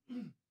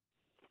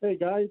 Hey,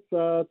 guys.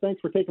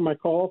 Thanks for taking my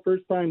call.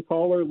 First-time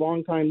caller,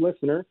 long-time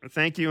listener.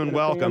 Thank you and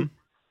welcome.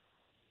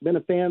 Been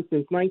a fan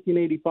since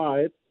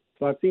 1985,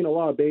 so I've seen a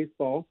lot of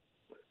baseball.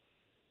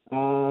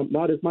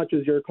 Not as much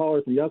as your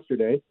caller from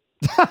yesterday.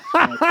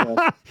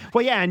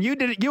 Well, yeah, and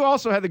you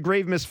also had the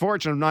grave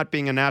misfortune of not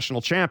being a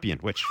national champion,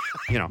 which,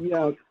 Yeah,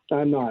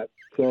 I'm not.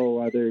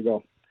 So there you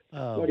go.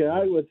 Okay,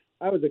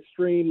 I was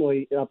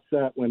extremely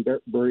upset when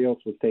Barrios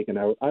was taken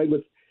out. I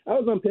was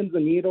on pins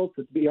and needles,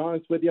 to be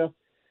honest with you,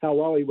 how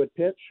well he would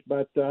pitch,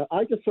 but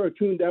I just sort of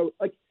tuned out.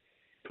 Like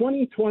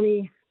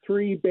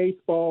 2023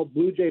 baseball,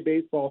 Blue Jay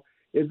baseball,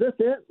 is this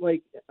it?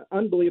 Like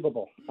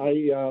unbelievable.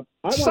 I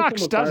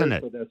sucks, doesn't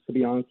it? For this, to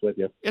be honest with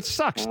you, it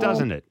sucks,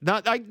 doesn't it?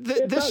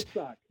 It does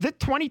suck. The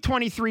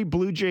 2023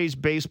 Blue Jays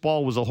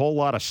baseball was a whole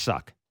lot of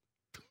suck.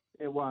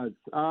 It was.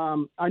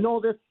 I know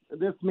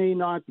this may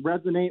not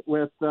resonate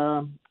with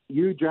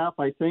you, Jeff,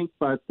 I think,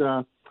 but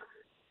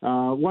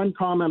one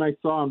comment I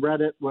saw on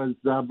Reddit was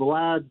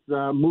Vlad's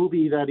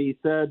movie that he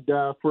said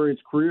for his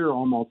career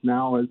almost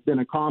now has been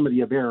a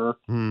comedy of error.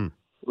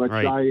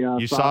 Right.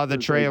 You saw the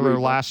trailer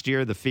last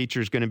year. The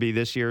feature's going to be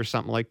this year or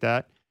something like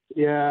that.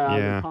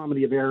 Yeah. The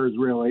comedy of errors,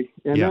 really.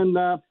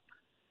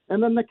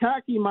 And then the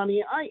khaki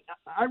money. I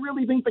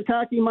really think the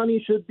khaki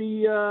money should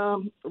be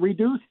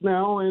reduced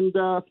now and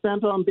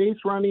spent on base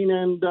running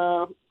and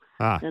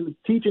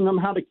teaching them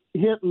how to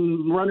hit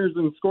and runners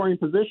in scoring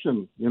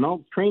position,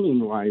 training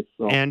wise.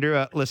 So.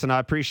 Andrew, listen, I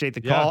appreciate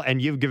the call,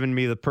 and you've given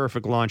me the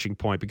perfect launching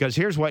point because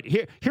here's what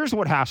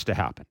has to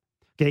happen.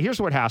 Okay, here's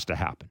what has to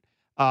happen.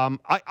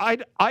 I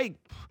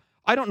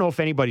don't know if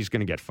anybody's going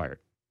to get fired.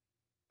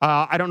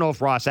 I don't know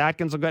if Ross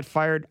Atkins will get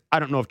fired. I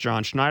don't know if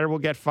John Schneider will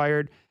get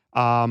fired.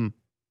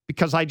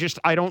 Because I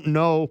don't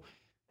know.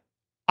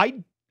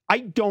 I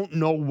don't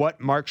know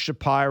what Mark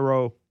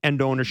Shapiro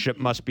and ownership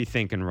must be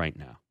thinking right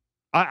now.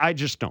 I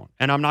just don't.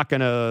 And I'm not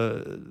going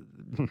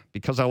to,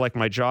 because I like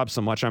my job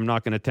so much, I'm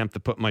not going to attempt to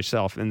put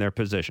myself in their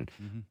position.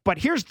 Mm-hmm. But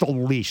here's the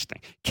least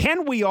thing.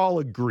 Can we all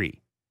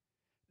agree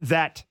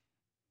that,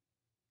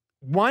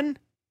 one,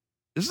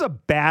 this is a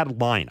bad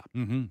lineup.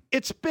 Mm-hmm.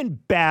 It's been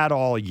bad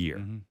all year.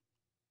 Mm-hmm.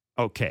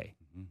 Okay.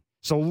 Mm-hmm.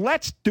 So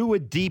let's do a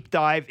deep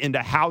dive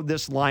into how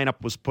this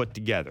lineup was put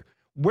together.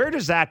 Where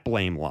does that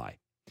blame lie?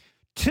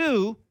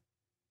 Two,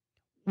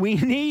 we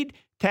need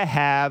to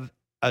have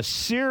a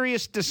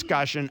serious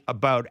discussion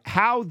about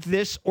how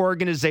this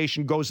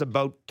organization goes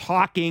about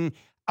talking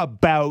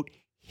about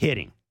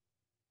hitting.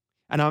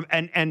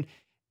 And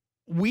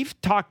we've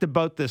talked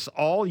about this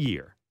all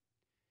year.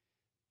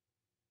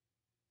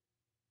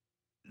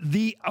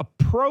 The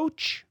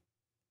approach,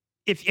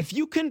 if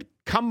you can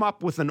come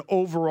up with an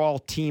overall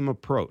team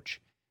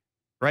approach,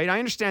 right? I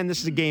understand this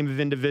is a game of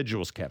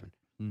individuals, Kevin.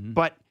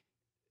 But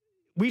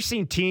we've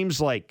seen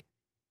teams like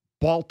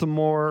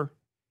Baltimore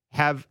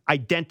have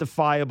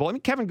identifiable. I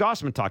mean, Kevin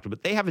Gossman talked about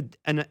it. They have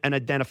an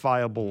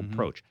identifiable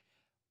approach.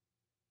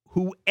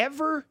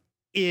 Whoever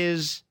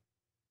is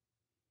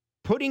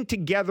putting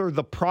together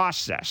the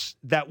process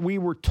that we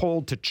were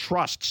told to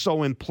trust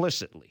so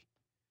implicitly,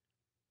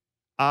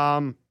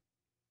 there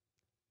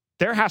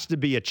has to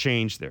be a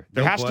change there.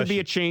 There has to be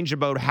a change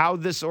about how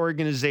this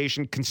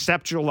organization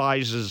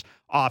conceptualizes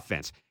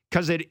offense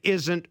because it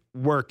isn't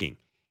working.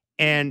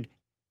 And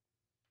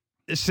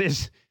this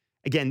is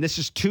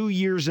 2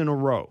 years in a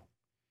row.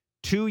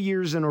 2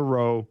 years in a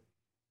row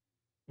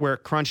where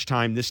at crunch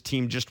time, this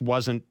team just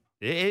wasn't,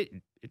 it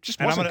just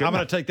wasn't good I'm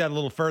going enough. to take that a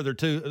little further,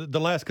 too. The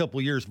last couple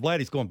of years,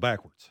 Vladdy's going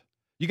backwards.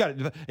 You got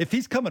if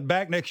he's coming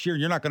back next year,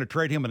 you're not going to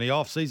trade him in the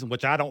offseason,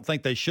 which I don't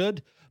think they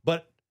should,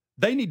 but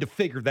they need to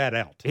figure that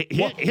out.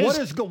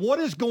 What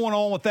is going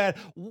on with that?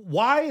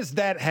 Why is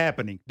that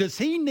happening? Does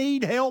he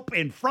need help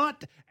in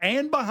front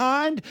and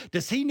behind?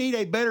 Does he need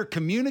a better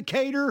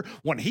communicator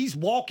when he's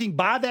walking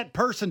by that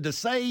person to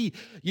say,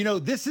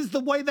 this is the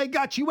way they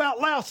got you out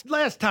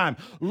last time.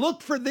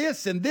 Look for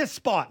this in this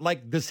spot.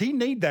 Like, does he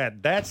need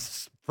that?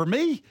 That's, for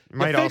me,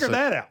 figure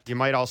that out. You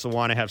might also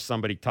want to have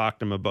somebody talk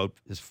to him about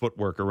his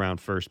footwork around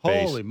first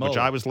base, Holy moly. which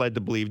I was led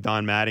to believe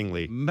Don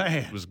Mattingly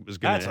was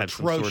going to have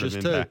some sort of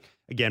impact. Too.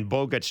 Again,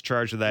 Bo gets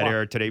charged with that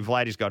error today.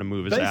 Vladdy's got to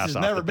move his ass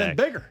off never the been bag.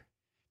 bigger.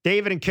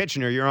 David and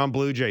Kitchener, you're on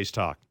Blue Jays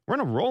Talk. We're on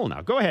a roll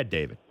now. Go ahead,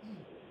 David.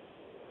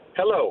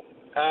 Hello.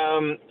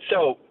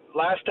 So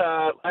last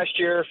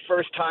year,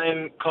 first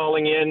time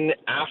calling in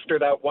after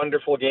that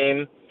wonderful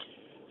game.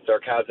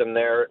 Sarcasm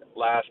there.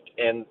 Last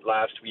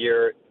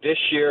year. This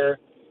year,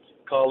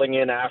 calling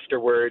in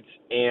afterwards,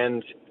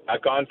 and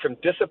I've gone from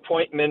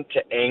disappointment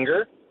to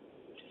anger.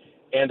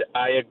 And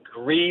I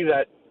agree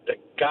that the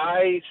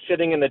guy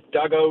sitting in the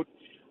dugout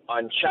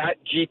on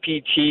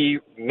ChatGPT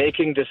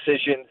making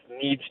decisions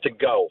needs to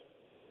go.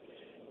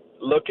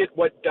 Look at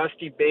what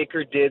Dusty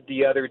Baker did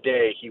the other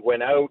day. He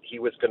went out. He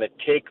was going to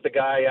take the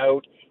guy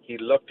out. He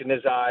looked in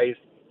his eyes.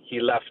 He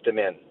left him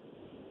in.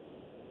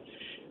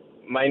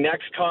 My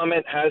next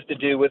comment has to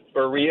do with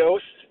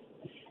Barrios,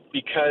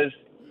 because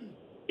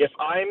if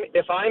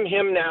I'm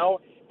him now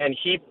and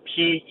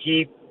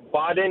he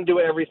bought into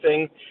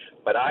everything,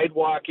 but I'd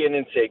walk in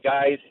and say,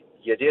 guys,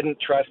 you didn't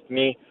trust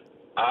me.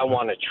 I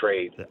want to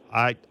trade.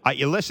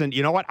 You listen.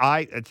 You know what?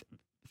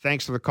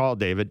 Thanks for the call,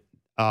 David.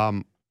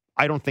 I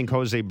don't think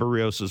Jose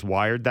Barrios is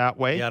wired that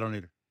way. Yeah, I don't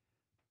either.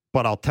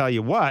 But I'll tell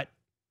you what.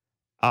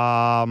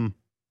 I'm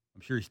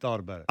sure he's thought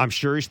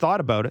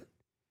about it.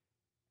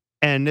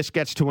 And this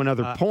gets to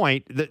another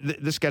point.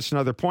 This gets to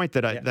another point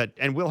that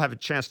and we'll have a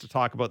chance to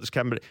talk about this,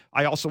 Kevin. But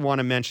I also want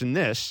to mention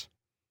this.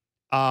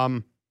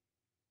 The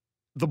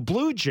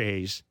Blue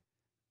Jays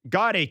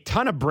got a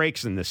ton of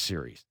breaks in this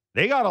series.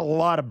 They got a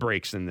lot of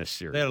breaks in this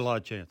series. They had a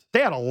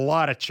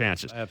lot of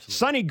chances. Absolutely.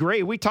 Sonny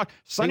Gray, we talked.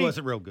 Sonny he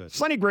wasn't real good.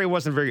 Sonny Gray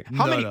wasn't very good.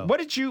 How many? No. What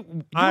did you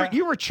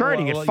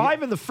charting it?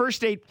 5 of the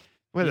first 8.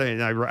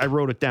 I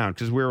wrote it down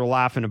because we were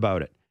laughing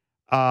about it.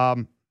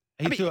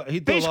 He threw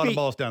a lot of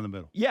balls down the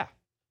middle. Yeah.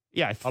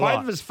 5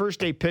 of his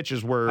first 8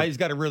 pitches were. He's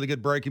got a really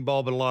good breaking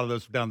ball, but a lot of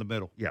those were down the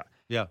middle. Yeah.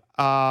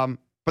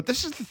 But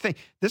this is the thing.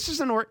 This is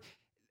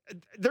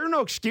there are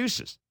no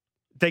excuses.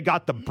 They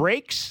got the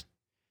breaks.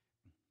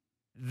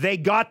 They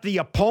got the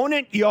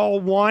opponent y'all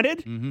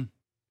wanted.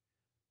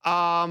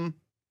 Mm-hmm.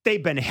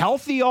 They've been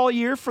healthy all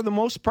year for the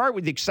most part,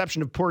 with the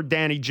exception of poor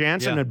Danny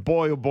Jansen. Yeah. And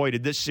boy, oh boy,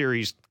 did this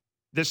series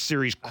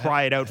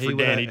cried out for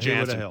Danny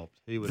Jansen.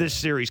 This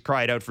series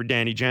cried out for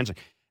Danny Jansen.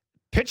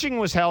 Pitching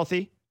was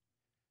healthy.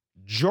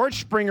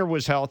 George Springer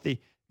was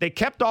healthy. They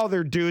kept all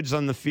their dudes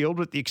on the field,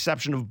 with the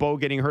exception of Bo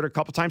getting hurt a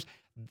couple times.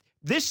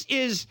 The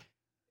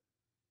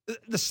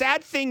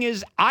sad thing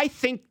is, I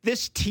think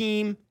this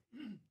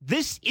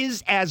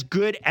is as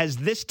good as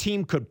this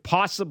team could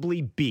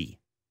possibly be.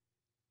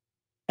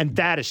 And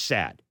that is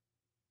sad.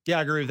 Yeah,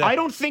 I agree with that. I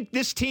don't think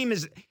this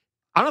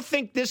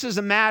is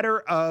a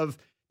matter of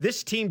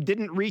this team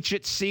didn't reach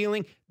its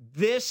ceiling.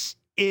 This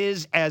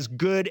is as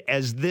good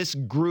as this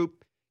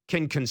group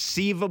can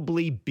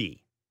conceivably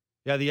be.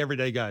 Yeah, the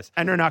everyday guys.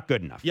 And they're not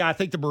good enough. Yeah, I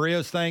think the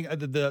Barrios thing,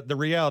 the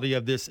reality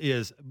of this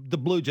is the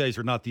Blue Jays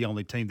are not the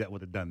only team that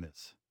would have done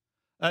this.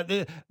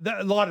 A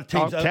lot of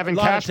teams. Kevin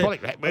Cash.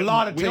 A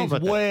lot of teams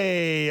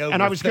way over.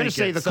 And I was going to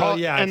say the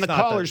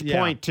caller's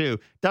point too.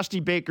 Dusty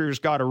Baker's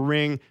got a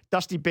ring.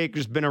 Dusty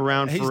Baker's been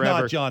around forever. He's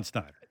not John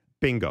Snyder.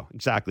 Bingo.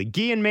 Exactly.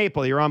 Guy and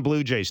Maple, you're on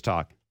Blue Jays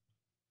Talk.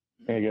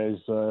 Hey guys,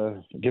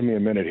 give me a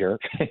minute here,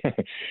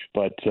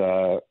 but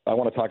I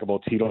want to talk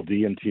about Tito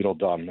D and Tito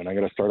Dunn, and I'm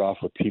going to start off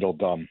with Tito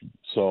Dunn.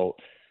 So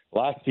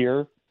last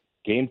year,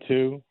 Game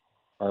 2,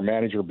 our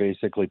manager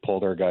basically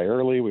pulled our guy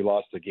early. We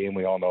lost the game.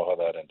 We all know how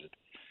that ended.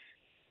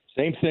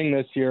 Same thing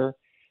this year.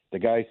 The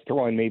guy's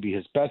throwing maybe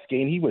his best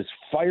game. He was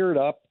fired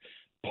up,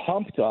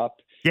 pumped up.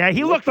 Yeah,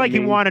 he looked like he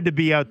wanted to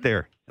be out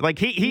there. Like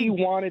he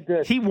wanted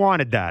this. He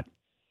wanted that.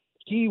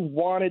 He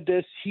wanted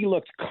this. He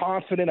looked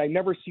confident. I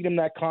never seen him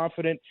that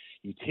confident.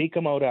 You take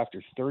him out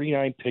after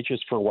 39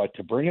 pitches for what?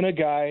 To bring in a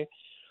guy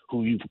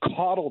who you've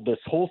coddled this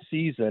whole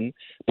season,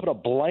 put a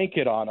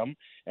blanket on him,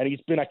 and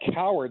he's been a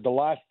coward the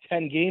last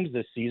 10 games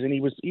this season.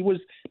 He was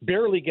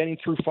barely getting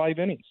through 5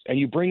 innings, and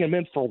you bring him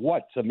in for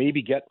what? To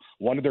maybe get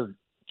one of their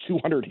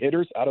 200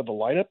 hitters out of the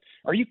lineup?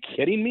 Are you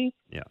kidding me?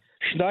 Yeah.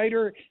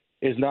 Schneider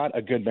is not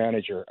a good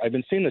manager. I've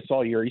been saying this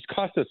all year. He's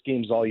cost us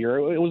games all year.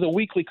 It was a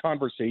weekly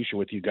conversation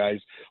with you guys.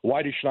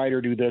 Why does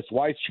Schneider do this?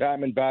 Why is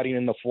Chapman batting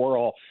in the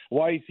 4-hole?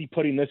 Why is he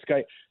putting this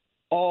guy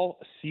all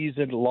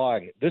season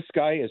long? This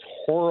guy is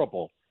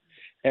horrible.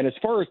 And as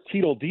far as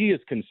Tito D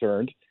is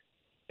concerned,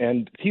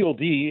 and Tito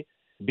D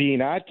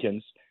being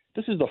Atkins,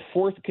 this is the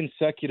 4th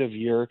consecutive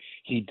year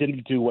he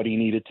didn't do what he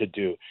needed to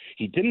do.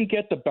 He didn't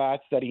get the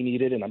bats that he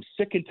needed, and I'm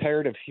sick and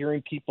tired of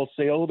hearing people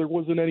say, oh, there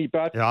wasn't any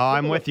bats. Oh,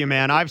 I'm with you,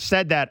 man. I've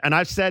said that, and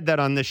I've said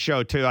that on this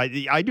show, too.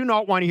 I do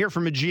not want to hear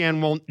from a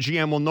GM,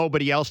 well,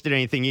 nobody else did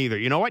anything either.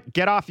 You know what?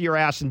 Get off your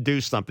ass and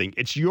do something.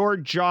 It's your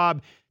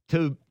job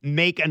to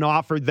make an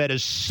offer that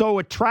is so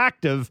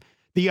attractive,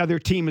 the other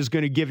team is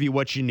going to give you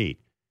what you need.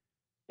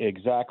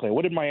 Exactly.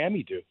 What did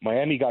Miami do?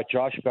 Miami got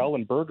Josh Bell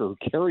and Berger, who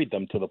carried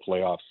them to the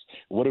playoffs.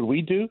 What did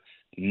we do?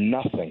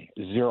 Nothing.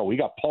 Zero. We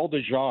got Paul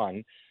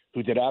DeJean,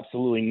 who did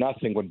absolutely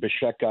nothing when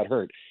Bichette got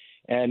hurt.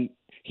 And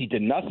he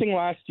did nothing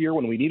last year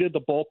when we needed the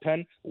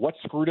bullpen. What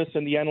screwed us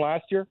in the end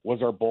last year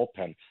was our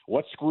bullpen.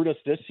 What screwed us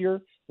this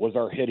year was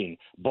our hitting.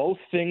 Both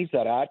things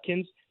that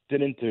Atkins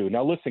didn't do.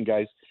 Now, listen,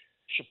 guys,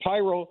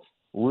 Shapiro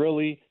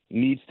really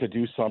needs to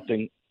do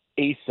something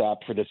ASAP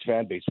for this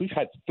fan base. We've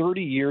had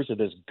 30 years of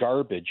this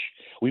garbage.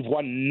 We've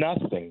won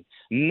nothing.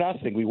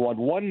 We won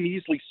one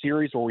measly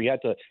series where we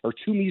had to, or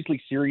 2 measly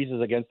series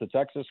against the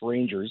Texas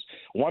Rangers,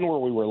 one where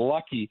we were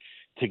lucky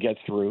to get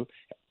through.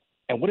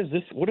 And what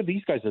have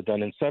these guys have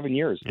done in 7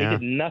 years? They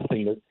did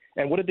nothing.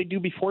 And what did they do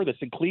before this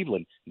in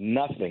Cleveland?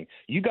 Nothing.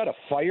 You got to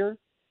fire,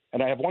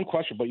 and I have one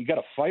question, but you got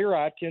to fire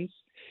Atkins.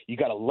 You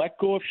got to let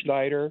go of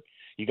Schneider.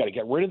 You got to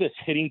get rid of this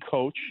hitting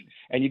coach,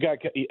 and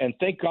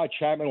thank God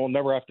Chapman will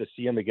never have to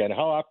see him again.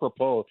 How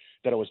apropos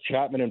that it was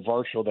Chapman and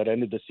Varsho that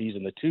ended the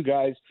season. The 2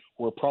 guys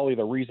were probably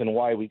the reason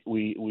why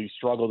we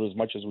struggled as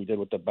much as we did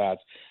with the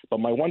bats. But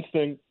my one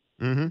thing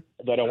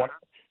that I want,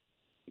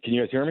 can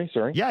you guys hear me?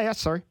 Sorry. Yeah,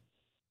 sorry.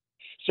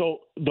 So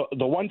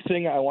the one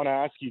thing I want to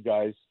ask you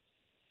guys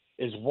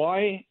is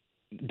why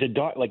did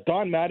Don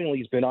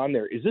Mattingly's been on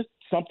there? Is this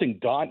something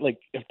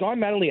if Don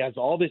Mattingly has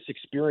all this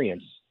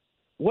experience,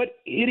 what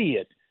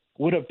idiot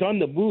would have done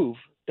the move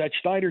that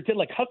Schneider did?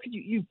 How could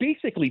you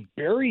basically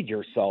buried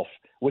yourself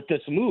with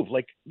this move?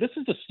 This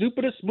is the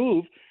stupidest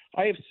move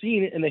I have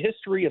seen in the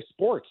history of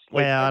sports.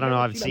 Well, I don't know.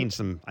 I've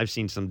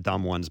seen some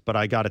dumb ones, but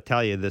I got to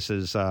tell you, this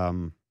is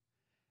and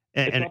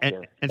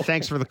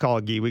thanks for the call,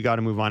 Guy. We got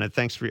to move on. And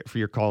thanks for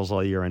your calls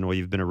all year. I know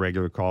you've been a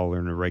regular caller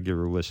and a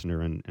regular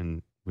listener,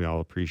 and we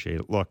all appreciate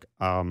it. Look,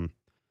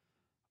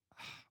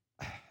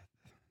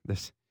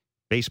 this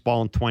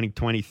baseball in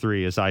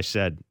 2023, as I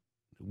said,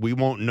 we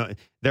won't know.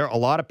 There are a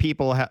lot of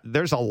people.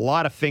 There's a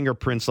lot of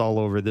fingerprints all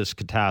over this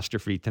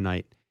catastrophe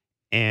tonight,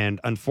 and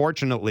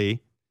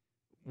unfortunately,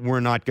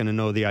 we're not going to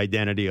know the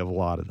identity of a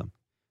lot of them.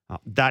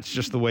 That's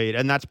just the way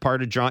and that's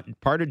part of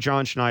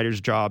John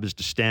Schneider's job is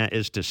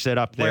to sit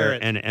up there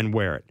and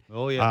wear it.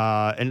 Oh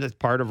yeah. And it's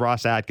part of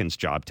Ross Atkins'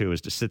 job too, is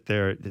to sit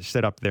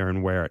up there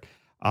and wear it.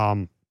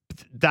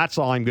 That's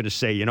all I'm going to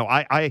say.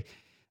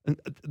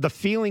 The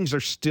feelings are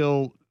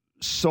still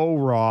so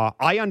raw.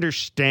 I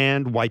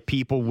understand why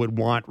people would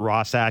want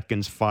Ross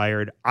Atkins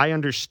fired. I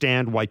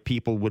understand why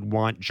people would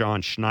want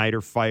John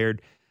Schneider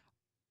fired.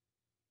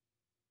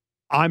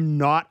 I'm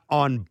not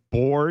on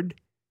board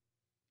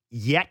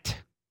yet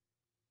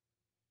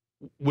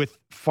with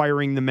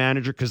firing the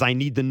manager because I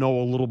need to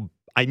know a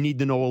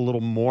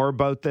little more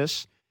about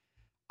this.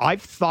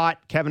 I've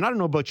thought, Kevin, I don't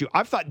know about you.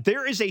 I've thought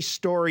there is a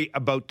story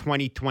about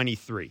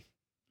 2023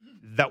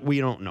 that we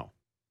don't know.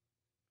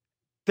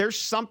 There's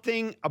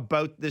something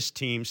about this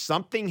team.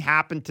 Something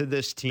happened to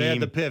this team. They had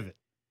the pivot.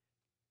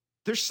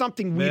 There's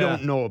something we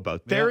don't know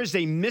about. There is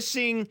a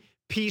missing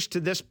piece to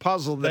this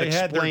puzzle that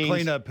explains. They had their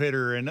cleanup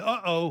hitter, and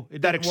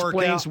that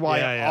explains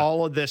why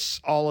all of this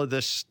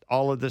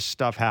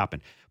stuff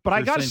happened. But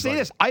I got to say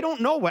this: I don't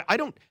know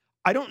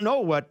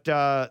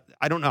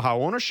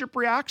how ownership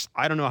reacts.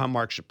 I don't know how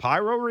Mark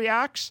Shapiro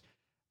reacts.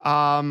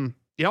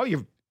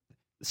 The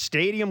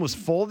stadium was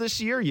full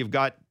this year. You've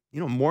got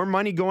more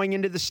money going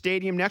into the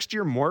stadium next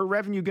year, more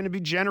revenue going to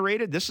be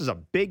generated. This is a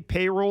big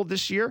payroll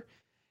this year.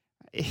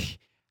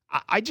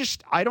 I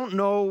don't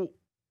know.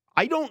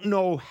 I don't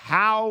know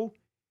how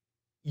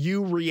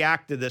you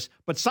react to this,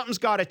 but something's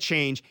got to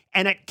change,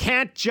 and it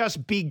can't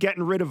just be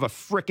getting rid of a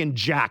frickin'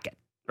 jacket,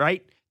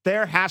 right?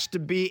 There has to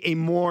be a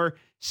more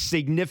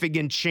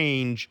significant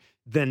change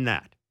than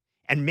that.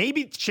 And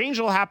maybe change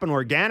will happen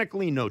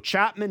organically. No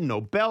Chapman, no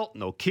Belt,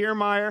 no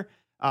Kiermaier,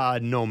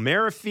 no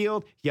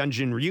Merrifield,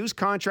 Hyunjin Ryu's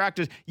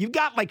contractors. You've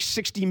got like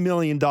 $60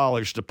 million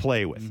to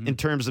play with in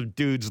terms of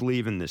dudes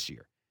leaving this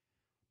year.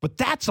 But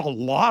that's a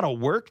lot of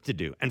work to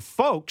do. And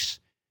folks,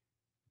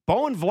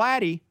 Bo and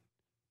Vladdy,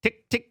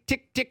 tick, tick,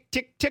 tick, tick,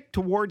 tick, tick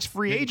towards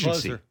free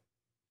agency. Closer.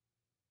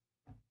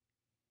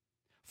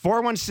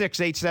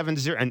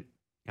 416-870. And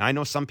I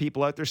know some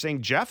people out there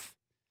saying, Jeff,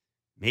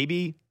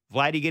 maybe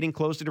Vladdy getting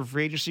closer to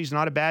free agency is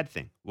not a bad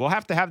thing. We'll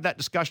have to have that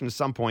discussion at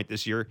some point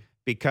this year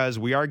because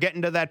we are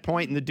getting to that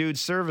point in the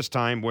dude's service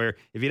time where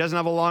if he doesn't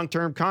have a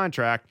long-term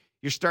contract,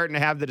 you're starting to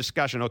have the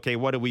discussion, okay,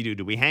 what do we do?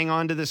 Do we hang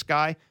on to this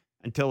guy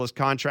until his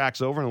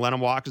contract's over and let him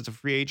walk as a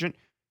free agent?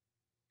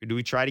 Or do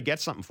we try to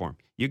get something for him?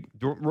 You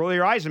roll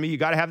your eyes at me. You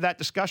got to have that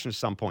discussion at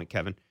some point,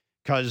 Kevin.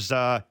 Because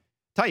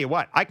tell you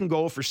what, I can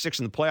go for 6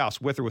 in the playoffs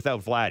with or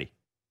without Vladdy.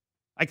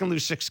 I can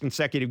lose 6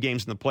 consecutive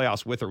games in the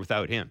playoffs with or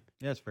without him.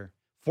 Yeah, that's fair.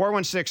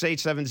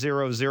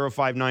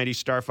 416-870-0590,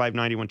 star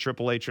 591,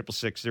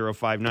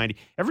 888-666-0590.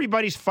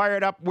 Everybody's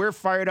fired up. We're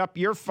fired up.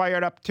 You're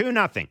fired up.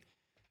 2-0.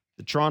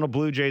 The Toronto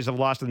Blue Jays have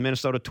lost to the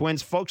Minnesota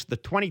Twins. Folks, the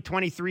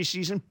 2023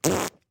 season,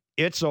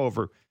 it's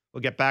over.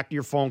 We'll get back to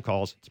your phone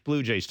calls. It's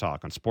Blue Jays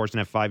Talk on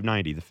Sportsnet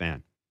 590, The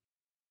Fan.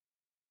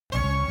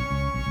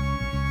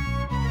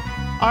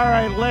 All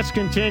right, let's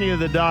continue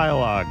the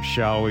dialogue,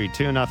 shall we?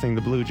 2-0.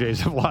 The Blue Jays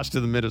have lost to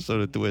the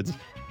Minnesota Twins.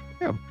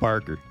 Yeah,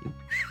 Barker.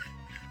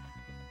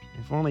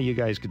 If only you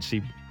guys could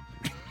see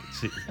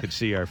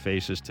our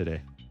faces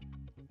today.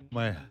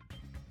 My.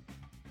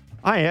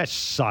 That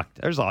sucked.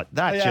 There's a lot.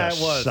 That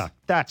just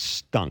sucked. That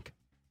stunk.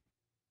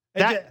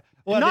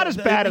 Not as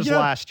bad as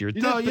last year.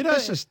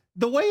 This is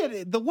the way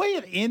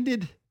it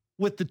ended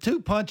with the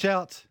 2 punch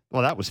outs.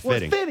 Well, that was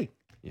fitting.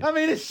 Yeah. I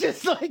mean, it's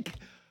just like,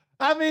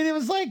 it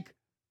was like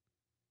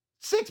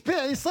 6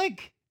 pins. It's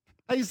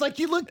like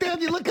you look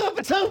down, you look up,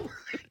 it's over.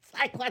 It's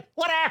like,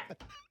 what happened?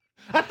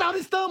 I thought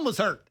his thumb was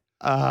hurt.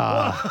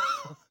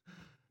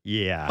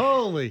 Yeah.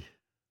 Holy.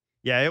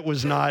 Yeah, it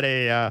was not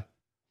a.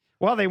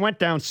 Well, they went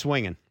down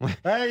swinging.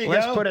 There you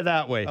Let's go. put it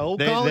that way. Old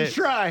college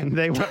try.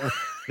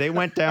 They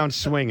went down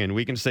swinging.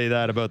 We can say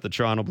that about the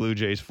Toronto Blue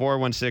Jays.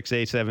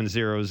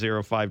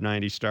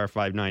 416-870-0590, star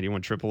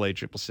 591,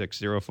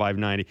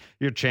 888-666-0590.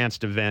 Your chance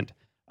to vent.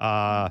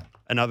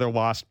 Another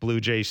lost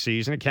Blue Jays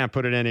season. I can't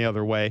put it any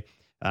other way.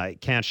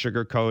 Can't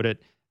sugarcoat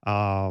it.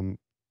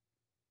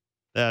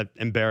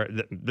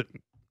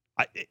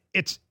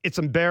 It's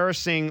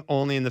embarrassing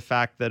only in the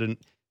fact that an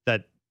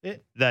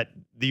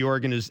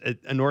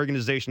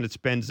organization that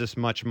spends this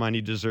much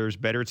money deserves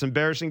better. It's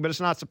embarrassing, but it's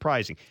not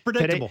surprising.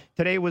 Predictable.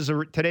 Today was a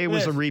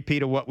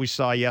repeat of what we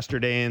saw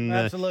yesterday and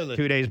the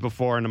 2 days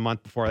before and a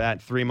month before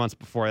that, 3 months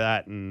before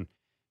that, and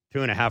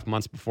 2.5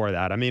 months before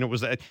that. I mean, it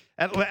was at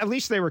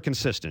least they were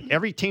consistent.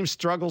 Every team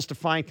struggles to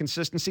find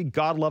consistency.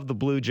 God love the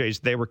Blue Jays.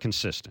 They were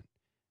consistent.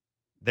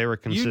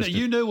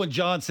 You knew when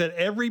John said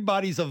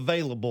everybody's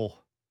available.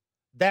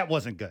 That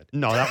wasn't good.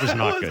 No, that was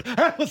not good.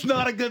 That was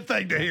not a good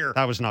thing to hear.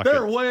 That was not good.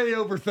 They're way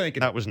overthinking.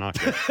 That was not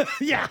good.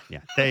 Yeah.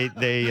 They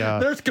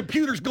there's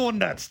computers going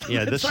nuts.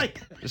 Yeah, this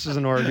is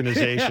an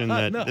organization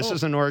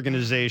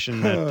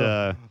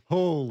that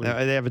holy.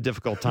 They have a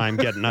difficult time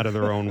getting out of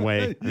their own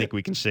way. I think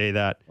we can say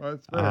that. Well,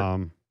 that's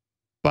fair.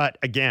 But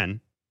again,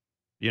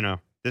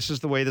 this is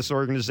the way this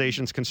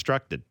organization's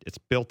constructed. It's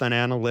built on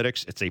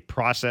analytics. It's a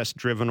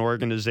process-driven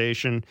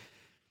organization.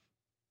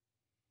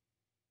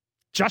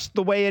 Just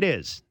the way it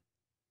is.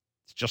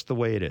 It's just the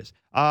way it is.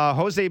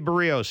 Jose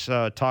Barrios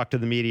talked to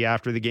the media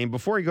after the game.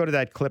 Before we go to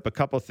that clip, a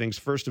couple of things.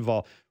 First of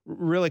all,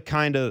 really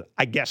kind of,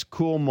 I guess,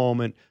 cool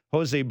moment.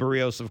 Jose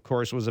Barrios, of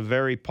course, was a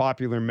very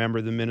popular member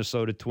of the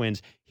Minnesota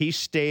Twins. He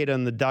stayed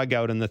on the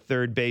dugout on the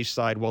third base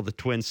side while the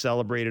Twins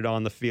celebrated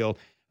on the field.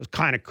 It was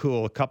kind of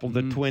cool. A couple of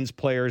the Twins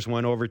players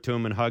went over to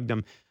him and hugged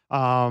him.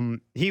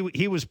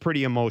 He was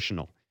pretty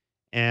emotional.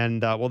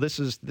 And, this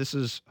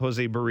is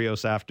Jose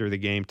Barrios after the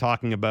game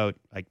talking about,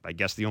 I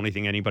guess, the only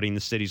thing anybody in the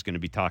city is going to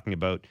be talking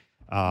about,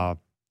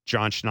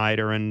 John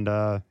Schneider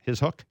and his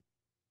hook.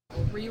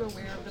 Were you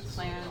aware of the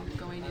plan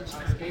going into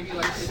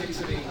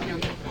this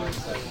game?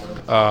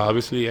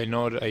 Obviously, I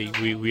know that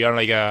we are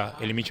like a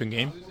elimination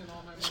game,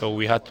 so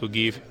we had to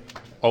give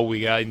all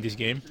we got in this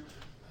game,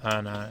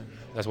 and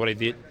that's what I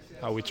did.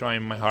 We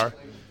trying my hard,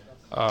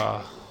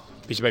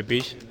 pitch by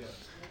pitch,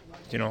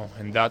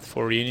 and that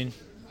 4 inning.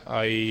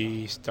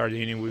 I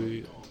started inning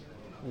with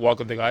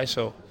walk of the guy,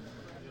 so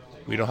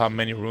we don't have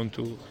many room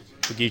to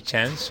give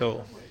chance.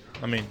 So,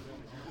 I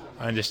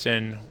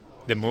understand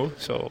the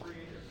move, so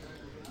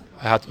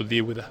I had to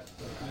deal with that.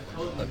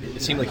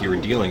 It seemed like you were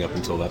dealing up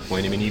until that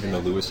point. Even the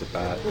Lewis at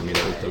bat,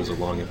 that was a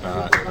long at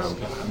bat.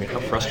 How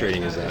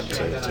frustrating is that?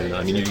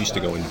 You're used to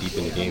going deep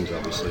into games,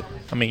 obviously.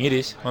 It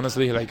is,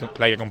 honestly, like a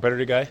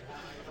competitive guy.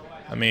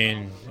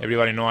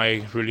 Everybody know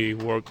I really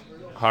work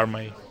hard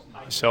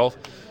myself.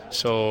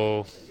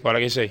 So, but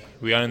like I say,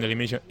 we are in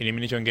the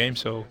elimination game,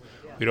 so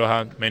we don't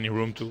have many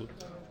room to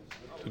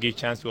give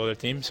chance to other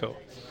teams. So,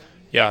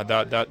 yeah,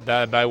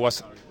 that bat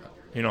was,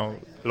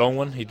 long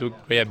one. He took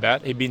great at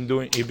bat. He been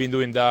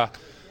doing that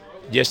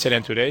yesterday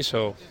and today.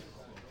 So,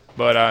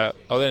 but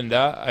other than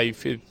that, I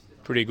feel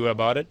pretty good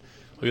about it.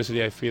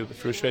 Obviously, I feel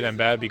frustrated and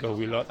bad because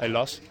I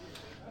lost,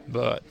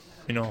 but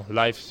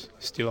life's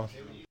still on.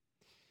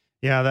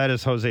 Yeah, that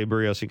is Jose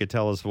Barrios. You could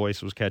tell his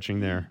voice was catching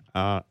there.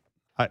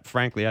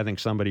 Frankly, I think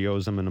somebody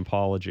owes him an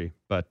apology,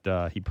 but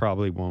he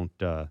probably won't.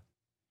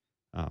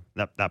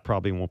 That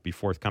probably won't be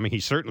forthcoming. He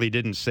certainly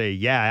didn't say,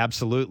 yeah,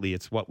 absolutely,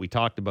 it's what we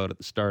talked about at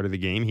the start of the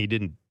game. He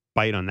didn't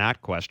bite on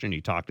that question.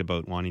 He talked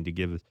about wanting to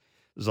give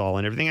his all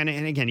and everything. And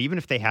again, even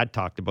if they had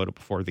talked about it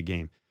before the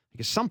game, like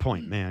at some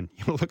point, man,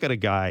 you look at a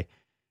guy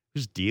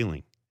who's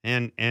dealing,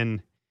 and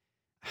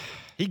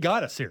he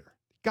got us here.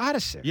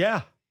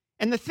 Yeah.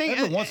 And the thing,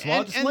 Every once in a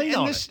while, just lean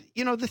on this,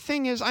 the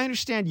thing is, I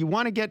understand you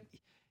want to get,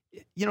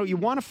 you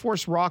want to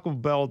force Rocco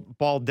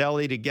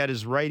Baldelli to get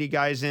his righty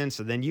guys in,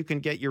 so then you can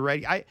get your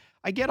righty.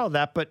 I get all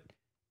that, but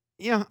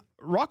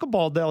Rocco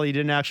Baldelli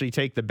didn't actually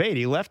take the bait.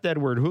 He left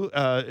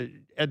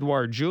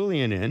Edouard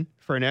Julien in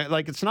for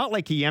it's not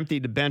like he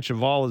emptied the bench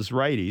of all his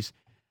righties.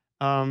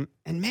 And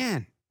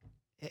man,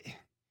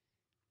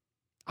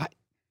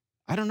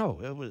 I don't know.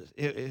 It was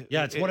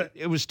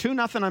it was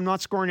 2-0. I'm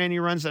not scoring any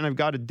runs, and I've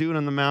got a dude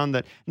on the mound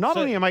that not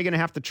only am I going to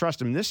have to trust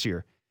him this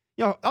year.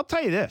 I'll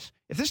tell you this: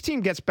 if this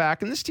team gets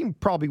back, and this team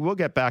probably will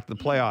get back to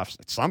the playoffs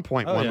at some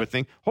point, would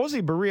think Jose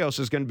Barrios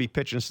is going to be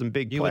pitching some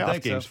big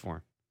playoff games for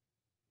him.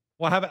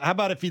 Well, how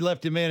about if he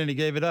left him in and he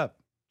gave it up?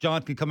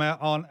 John can come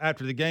out on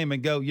after the game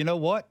and go, you know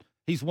what?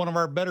 He's one of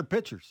our better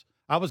pitchers.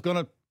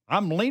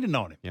 I'm leaning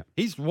on him. Yeah.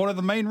 He's one of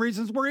the main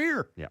reasons we're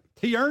here. Yeah.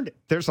 He earned it.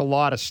 There's a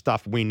lot of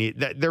stuff we need.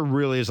 There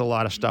really is a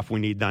lot of stuff we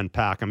need to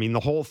unpack. I mean, the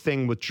whole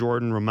thing with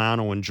Jordan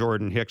Romano and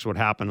Jordan Hicks, what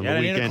happened on the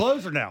weekend. Need a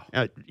closer now.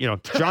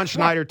 John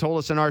Schneider told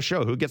us in our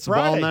show, who gets the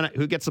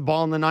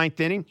ball in the ninth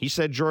inning? He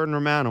said Jordan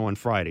Romano on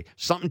Friday.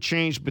 Something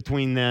changed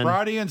between then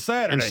Friday and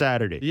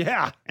Saturday.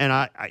 Yeah. And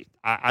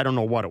I don't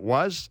know what it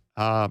was,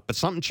 but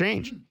something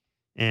changed.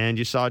 And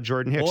you saw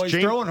Jordan Hicks. Boy,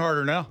 he's throwing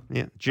harder now.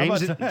 Yeah.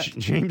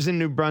 James in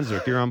New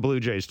Brunswick. You're on Blue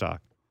Jays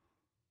Talk.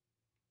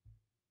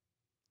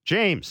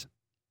 James.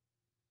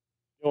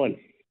 Doing?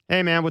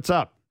 Hey, man, what's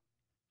up?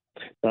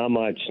 Not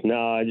much.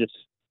 No, I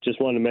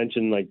just wanted to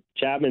mention,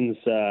 Chapman's,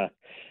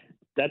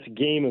 that's a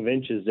game of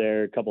inches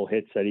there, a couple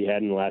hits that he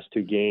had in the last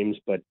two games.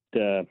 But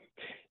do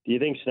you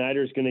think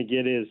Snyder's going to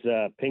get his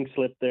pink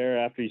slip there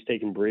after he's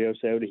taken Barrios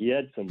out? He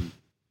had some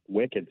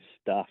wicked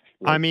stuff.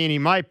 I mean, he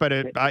might, but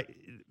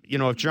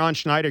if John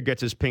Schneider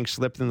gets his pink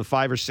slip, then the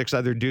 5 or 6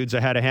 other dudes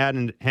that had a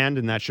hand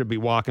in that should be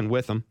walking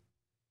with him.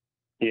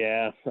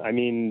 Yeah, I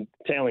mean,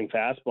 tailing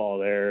fastball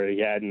there he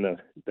had in the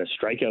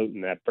strikeout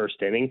in that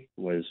first inning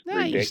was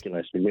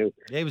ridiculous. Yeah,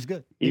 he was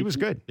good. He was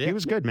good. Yeah. He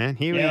was good, man.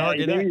 He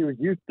was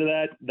used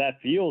to that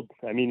field.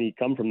 I mean, he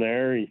come from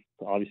there. He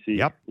obviously,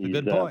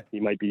 good point.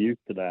 He might be used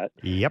to that.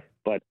 Yep.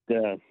 But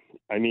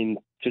I mean,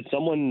 should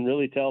someone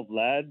really tell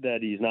Vlad that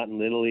he's not in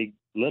Little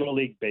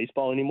League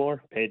baseball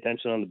anymore? Pay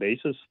attention on the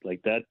bases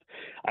like that.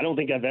 I don't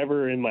think I've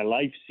ever in my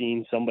life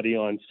seen somebody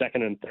on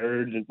second and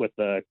third with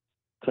a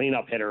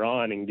cleanup hitter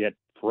on and get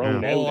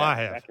thrown out. Oh, I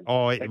have.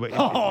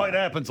 It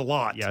happens a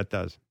lot. Yeah, it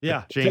does.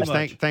 Yeah, James,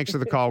 thanks for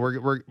the call.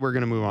 We're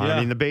going to move on. Yeah. I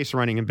mean, the base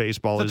running in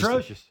baseball is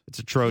atrocious. It's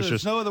atrocious.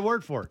 There's no other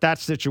word for it. That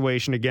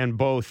situation again.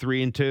 Bo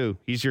 3-2.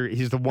 He's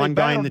the one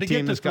guy in the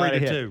team that's got to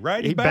hit.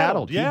 Right? He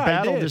battled. Yeah, he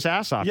battled his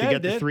ass off to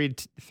get the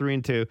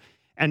 3-2.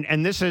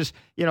 And this is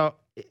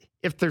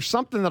if there's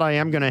something that I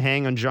am going to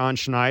hang on John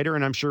Schneider,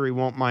 and I'm sure he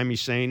won't mind me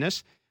saying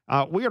this.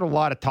 We had a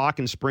lot of talk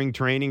in spring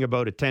training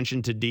about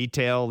attention to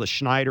detail, the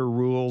Schneider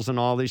rules and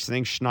all these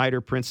things,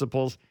 Schneider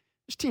principles.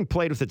 This team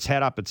played with its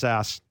head up its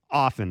ass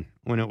often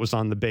when it was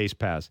on the base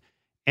paths.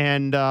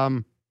 And,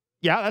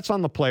 that's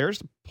on the players.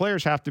 The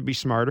players have to be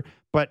smarter.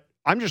 But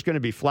I'm just going to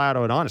be flat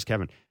out honest,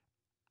 Kevin.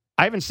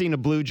 I haven't seen a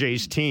Blue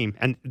Jays team,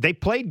 and they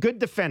played good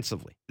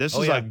defensively. This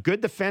is a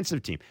good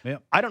defensive team. Yeah.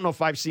 I don't know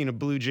if I've seen a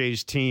Blue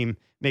Jays team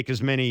make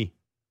as many,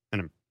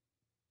 and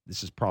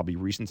this is probably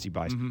recency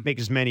bias, make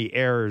as many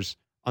errors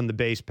on the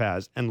base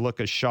paths and look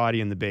as shoddy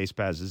in the base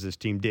paths as this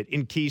team did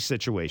in key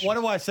situations. What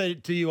do I say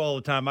to you all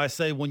the time? I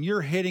say, when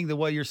you're hitting the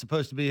way you're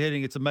supposed to be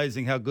hitting, it's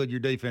amazing how good your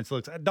defense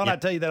looks. Don't I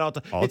tell you that all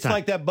the time? It's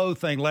like that Bo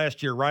thing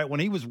last year, right? When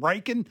he was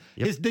raking,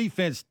 his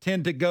defense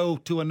tend to go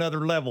to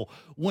another level.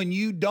 When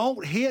you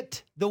don't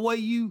hit the way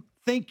you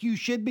think you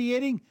should be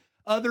hitting,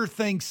 other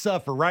things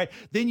suffer, right?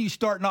 Then you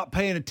start not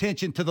paying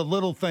attention to the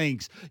little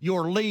things,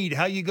 your lead,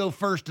 how you go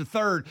first to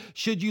third.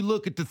 Should you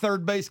look at the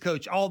third base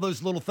coach, all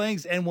those little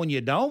things? And when you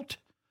don't,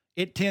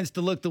 it tends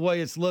to look the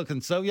way it's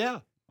looking. So, yeah,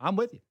 I'm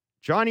with you.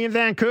 Johnny in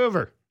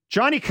Vancouver.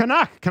 Johnny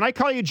Canuck. Can I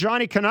call you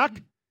Johnny Canuck?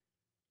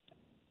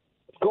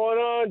 What's going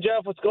on,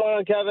 Jeff? What's going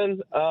on,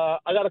 Kevin?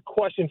 I got a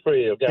question for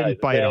you guys.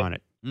 Didn't bite on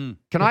it.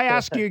 Can I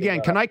ask you again?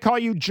 Can I call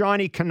you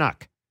Johnny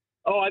Canuck?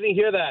 Oh, I didn't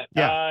hear that.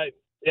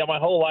 Yeah. My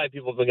whole life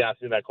people have been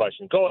asking me that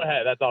question. Go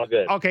ahead. That's all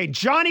good. Okay,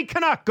 Johnny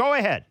Canuck, go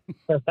ahead.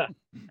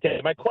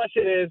 Okay, my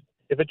question is,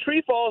 if a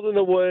tree falls in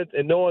the woods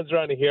and no one's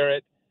around to hear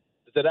it,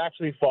 does it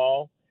actually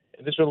fall?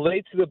 And this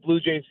relates to the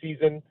Blue Jays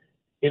season.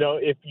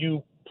 If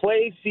you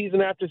play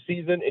season after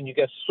season and you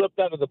get swept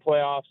out of the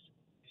playoffs,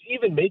 do you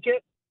even make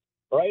it?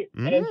 Right?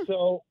 Mm-hmm. And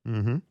so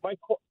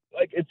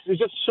it's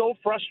just so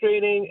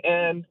frustrating.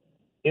 And,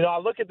 I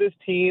look at this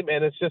team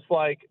and it's just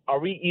like, are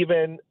we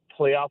even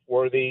playoff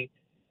worthy?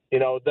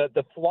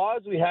 The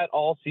flaws we had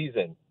all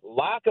season,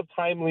 lack of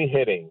timely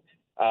hitting,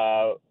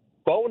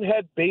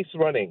 bonehead base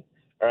running,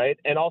 all right,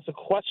 and also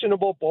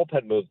questionable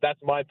bullpen moves. That's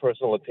my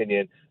personal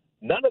opinion.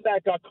 None of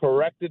that got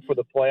corrected for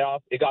the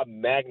playoff. It got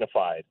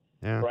magnified,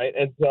 right?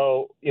 And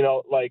so,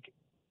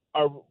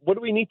 what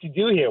do we need to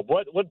do here?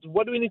 What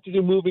do we need to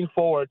do moving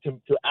forward to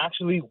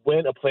actually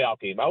win a playoff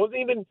game? I wasn't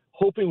even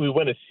hoping we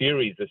win a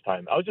series this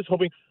time. I was just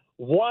hoping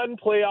one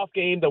playoff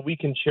game that we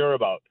can cheer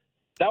about.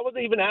 That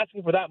wasn't even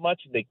asking for that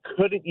much, and they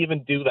couldn't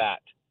even do that.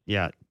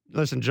 Yeah.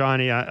 Listen,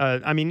 Johnny,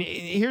 I mean,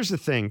 here's the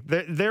thing.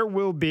 There's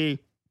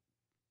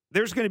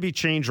going to be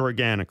change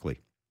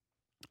organically.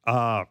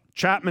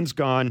 Chapman's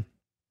gone.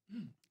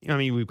 I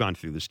mean, we've gone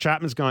through this.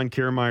 Chapman's gone.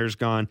 Kiermaier's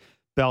gone.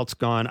 Belt's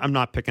gone. I'm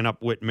not picking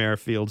up Whit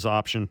Merrifield's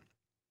option.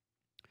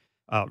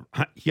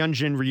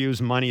 Hyunjin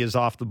Ryu's money is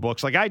off the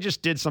books. Like, I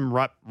just did some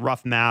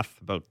rough math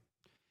about,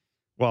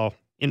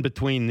 in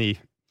between the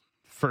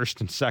first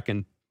and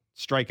second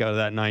strikeout of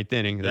that ninth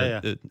inning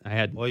that I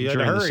had you had during to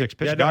the hurry. sixth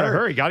pitch. You had to Got to hurry.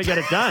 hurry. Got to get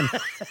it done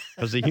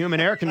because the human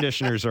air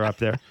conditioners are up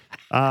there.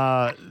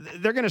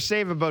 They're going to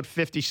save about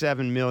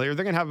 $57 million, or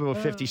they're going to have about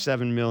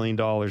 $57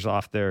 million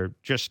off there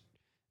just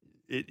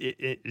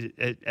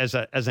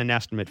as an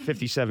estimate,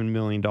 $57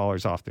 million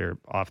off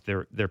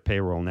their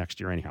payroll next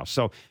year anyhow.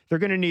 So they're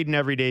going to need an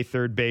everyday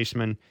third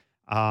baseman.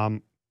 They're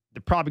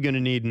probably going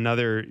to need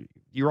another.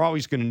 You're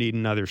always going to need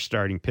another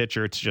starting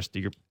pitcher. It's just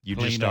you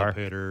just are.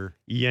 Hitter.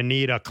 You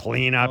need a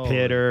cleanup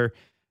hitter,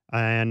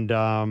 and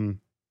and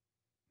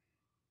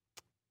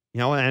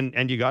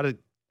you got to.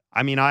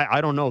 I mean,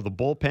 I don't know. The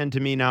bullpen to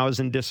me now is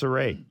in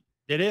disarray.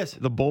 It is.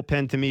 The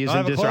bullpen to me is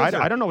in disarray.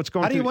 I don't know what's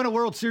going. How do you win a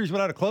World Series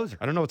without a closer?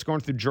 I don't know what's going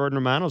through Jordan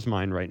Romano's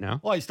mind right now.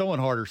 Well, he's throwing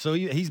harder, so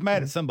he's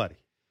mad at somebody.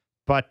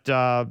 But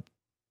the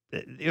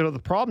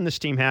problem this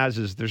team has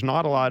is there's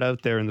not a lot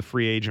out there in the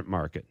free agent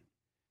market.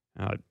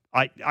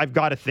 I've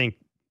got to think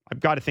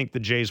the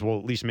Jays will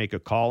at least make a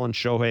call on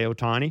Shohei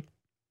Ohtani.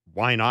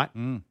 Why not?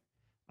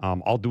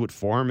 I'll do it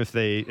for him if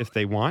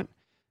they want.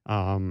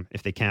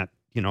 If they can't,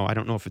 I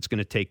don't know if it's going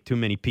to take too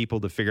many people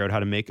to figure out how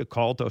to make a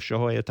call to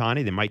Shohei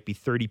Ohtani. There might be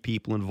 30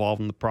 people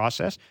involved in the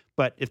process,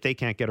 but if they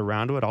can't get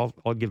around to it,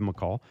 I'll give them a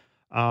call.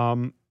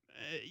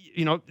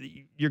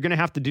 You're going to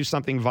have to do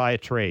something via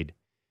trade.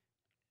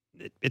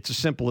 It's as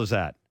simple as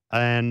that.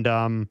 And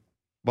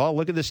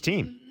look at this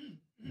team.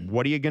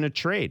 What are you going to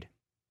trade?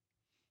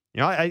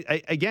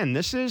 Again,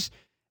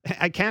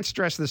 I can't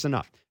stress this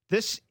enough.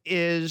 This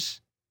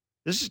is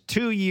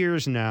 2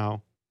 years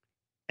now,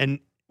 and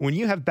when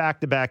you have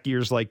back-to-back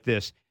years like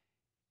this,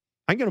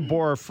 I'm going to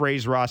borrow a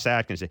phrase Ross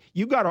Atkins said.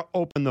 You got to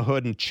open the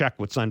hood and check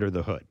what's under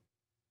the hood,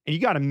 and you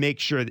got to make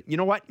sure that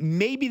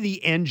maybe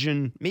the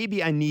engine.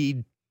 Maybe I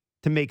need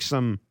to make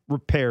some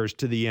repairs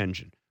to the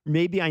engine.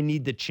 Maybe I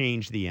need to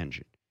change the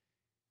engine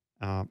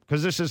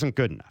because this isn't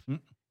good enough.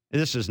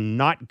 This is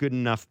not good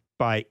enough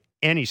by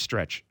any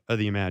stretch of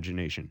the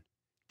imagination.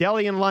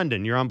 Delhi in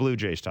London, you're on Blue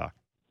Jays Talk.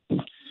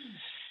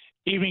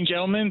 Evening,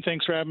 gentlemen.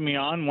 Thanks for having me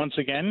on once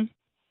again.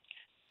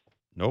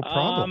 No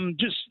problem.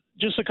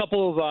 Just a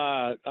couple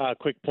of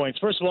quick points.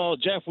 First of all,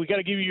 Jeff, we got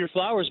to give you your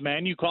flowers,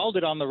 man. You called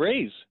it on the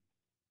Rays.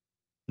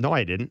 No,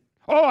 I didn't.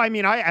 Oh, I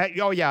mean, I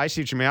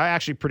see what you mean. I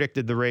actually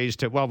predicted the Rays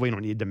to. Well, we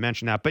don't need to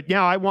mention that, but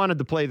yeah, I wanted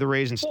to play the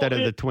Rays instead of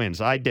the Twins.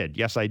 I did.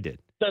 Yes, I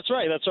did. That's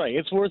right.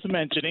 It's worth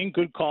mentioning.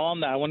 Good call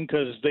on that one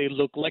because they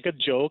look like a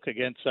joke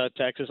against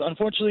Texas.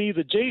 Unfortunately,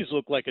 the Jays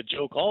look like a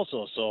joke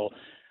also. So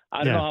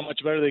I don't know how much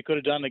better they could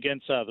have done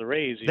against the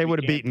Rays. They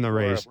would have beaten the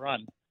Rays.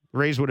 Run.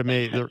 Rays would have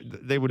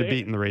they would have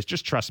beaten the Rays.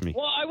 Just trust me.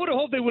 Well, I would have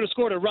hoped they would have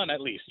scored a run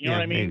at least. You know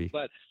what I mean? Maybe.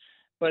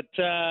 But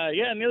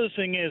and the other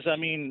thing is, I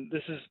mean,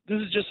 this is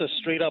just a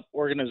straight up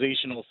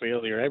organizational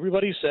failure.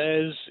 Everybody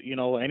says,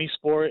 any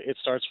sport, it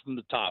starts from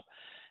the top.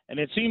 And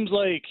it seems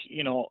like,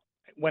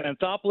 when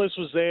Anthopoulos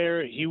was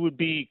there, he would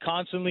be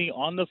constantly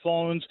on the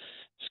phones,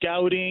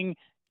 scouting,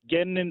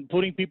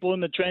 putting people in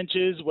the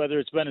trenches, whether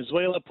it's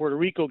Venezuela, Puerto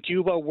Rico,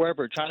 Cuba,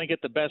 wherever, trying to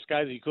get the best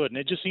guys he could. And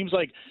it just seems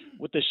like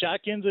with the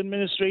Shatkins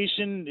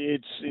administration,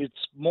 it's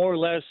more or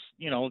less,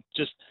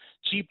 just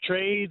cheap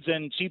trades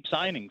and cheap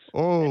signings.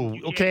 Oh,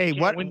 okay.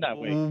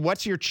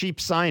 What's your cheap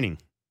signing?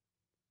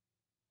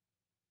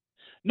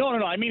 No.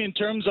 I mean, in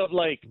terms of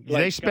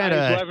they spent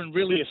guys who haven't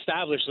really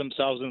established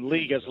themselves in the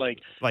league as like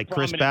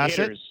Chris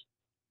Bassett. Hitters.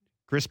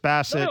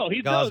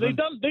 They've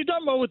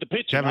done well with the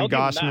pitching. Kevin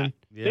Gausman.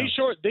 Yeah.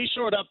 They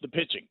shored up the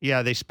pitching.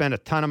 Yeah, they spent a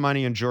ton of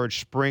money on George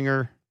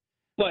Springer.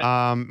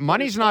 But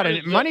money's not an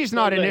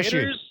issue.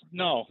 Hitters,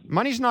 no,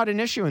 money's not an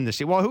issue in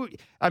this. Well,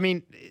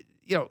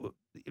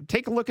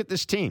 take a look at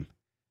this team.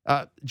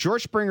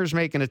 George Springer's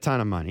making a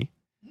ton of money.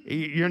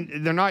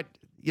 They're not.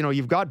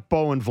 You've got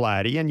Bo and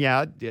Vladdy, and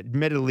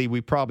admittedly, we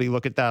probably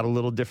look at that a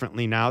little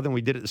differently now than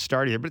we did at the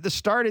start of the year. But at the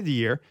start of the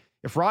year,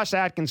 if Ross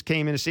Atkins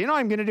came in and said,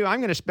 I'm going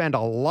to spend a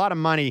lot of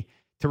money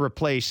to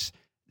replace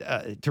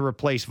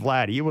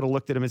Vladdy, you would have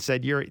looked at him and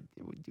said,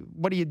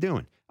 what are you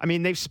doing? I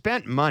mean, they've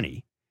spent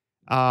money.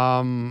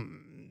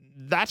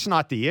 That's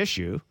not the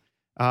issue.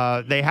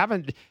 They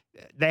haven't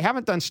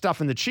done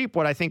stuff in the cheap.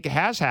 What I think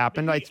has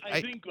happened, I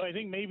think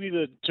maybe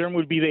the term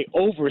would be they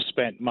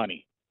overspent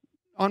money.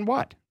 On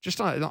what?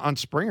 Just on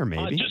Springer,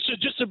 maybe.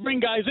 Just to bring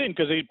guys in,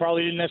 because they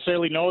probably didn't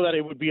necessarily know that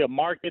it would be a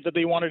market that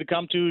they wanted to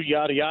come to,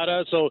 yada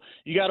yada. So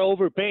you got to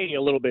overpay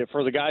a little bit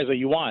for the guys that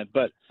you want.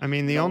 But I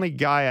mean, the only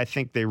guy I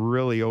think they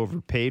really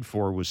overpaid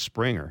for was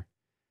Springer.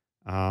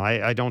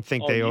 I don't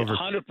think they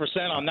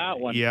 100% on that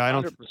one. Yeah,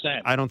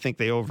 100%. I don't think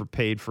they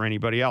overpaid for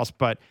anybody else.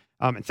 But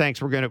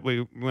thanks. We're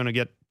gonna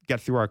get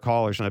through our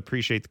callers, and I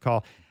appreciate the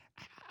call.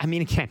 I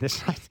mean, again,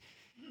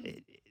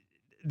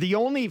 the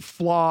only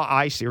flaw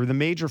I see, or the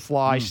major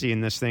flaw I see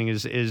in this thing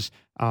is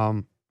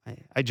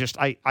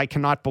I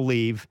cannot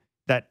believe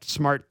that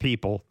smart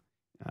people,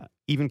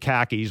 even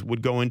khakis,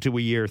 would go into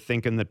a year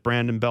thinking that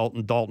Brandon Belt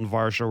and Dalton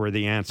Varsho were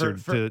the answer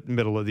to the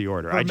middle of the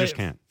order. I just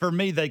can't. For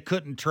me, they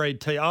couldn't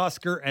trade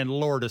Teoscar and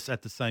Lourdes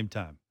at the same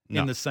time.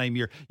 In the same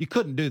year. You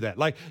couldn't do that.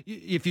 Like,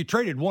 if you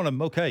traded one of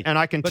them, okay. And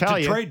I can tell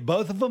you. But to trade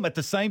both of them at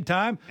the same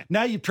time,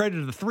 now you've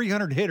traded a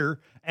 300 hitter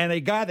and a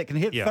guy that can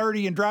hit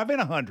 30 and drive in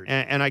 100.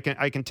 And I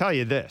can tell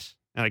you this,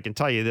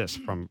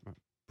 from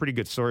pretty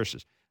good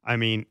sources. I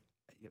mean,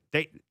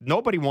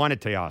 nobody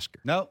wanted Teoscar.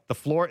 No.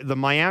 The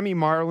Miami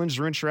Marlins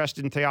were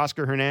interested in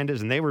Teoscar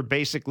Hernandez, and they were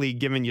basically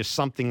giving you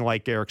something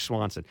like Eric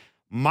Swanson.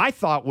 My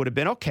thought would have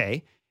been,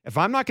 okay, if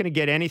I'm not going to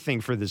get anything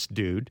for this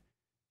dude,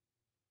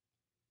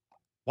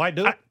 why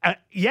do it?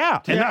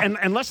 And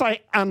unless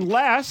I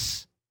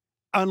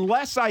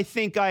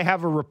think I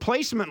have a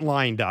replacement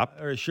lined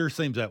up, or it sure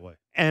seems that way,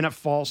 and it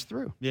falls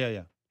through.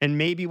 Yeah. And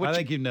maybe I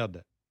think you've nailed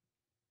that.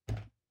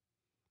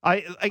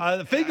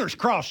 The fingers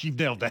crossed you've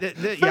nailed that.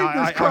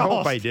 I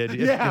hope I did.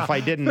 If I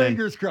didn't,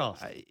 fingers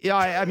crossed.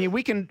 I mean,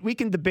 we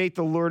can debate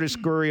the Lourdes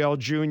Gurriel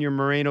Jr.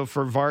 Moreno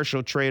for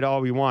Varsho trade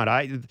all we want.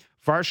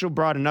 Varsho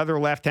brought another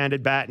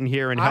left-handed bat in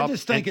here and helped. I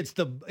just think it's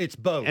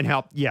both and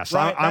help. Yes,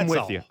 right? I'm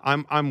with you.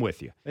 I'm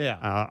with you.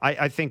 Yeah.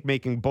 I think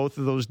making both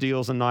of those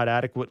deals and not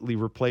adequately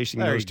replacing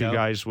those two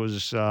guys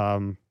was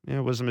a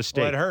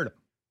mistake. Well, it hurt him.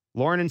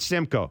 Lauren and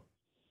Simcoe.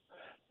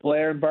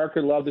 Blair and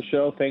Barker, love the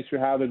show. Thanks for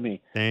having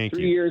me. Thank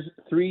you.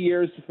 3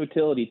 years to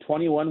futility.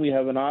 21, we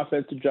have an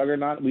offensive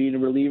juggernaut. We need a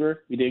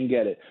reliever. We didn't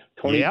get it.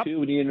 22,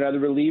 we need another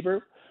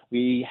reliever.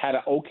 We had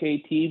an okay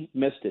team,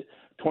 missed it.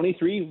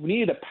 23, we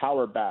needed a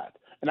power bat.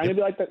 And I'm going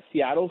to be like that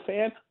Seattle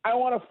fan. I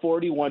want a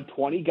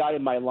 41-20 guy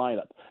in my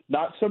lineup.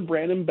 Not some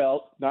Brandon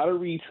Belt, not a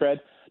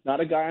retread, not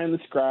a guy on the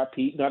scrap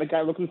heap, not a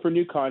guy looking for a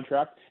new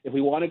contract. If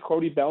we wanted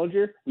Cody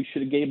Bellinger, we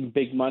should have gave him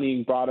big money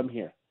and brought him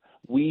here.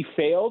 We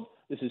failed.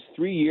 This is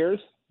 3 years.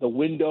 The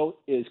window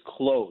is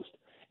closed.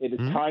 It is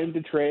time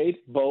to trade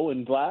Bo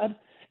and Vlad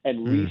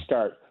and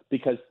restart,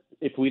 because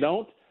if we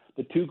don't,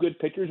 the two good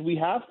pitchers we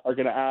have are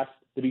going to ask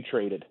to be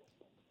traded.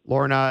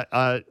 Lauren,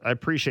 I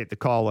appreciate the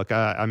call. Look,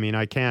 I mean,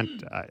 I can't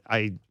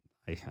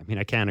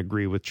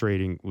agree with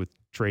trading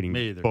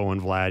Bo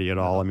and Vladdy at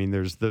all. I mean,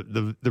 there's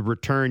the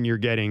return you're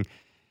getting.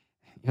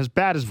 As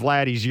bad as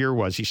Vladdy's year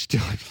was, he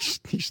still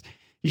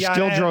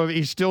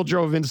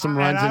drove in some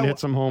runs and hit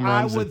some home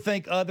runs. I would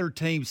think other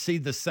teams see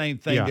the same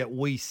thing that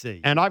we see.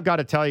 And I've got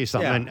to tell you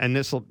something, and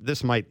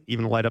this might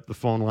even light up the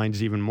phone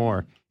lines even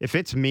more. If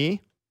it's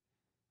me,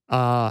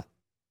 at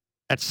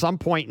some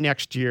point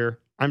next year,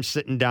 I'm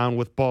sitting down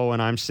with Bo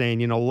and I'm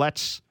saying,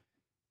 let's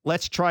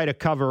try to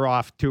cover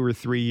off 2 or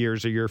 3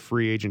 years of your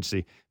free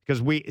agency,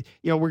 because we're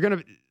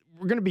going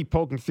to be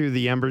poking through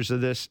the embers of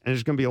this, and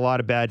there's going to be a lot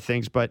of bad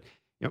things. But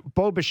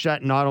Bo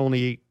Bichette not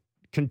only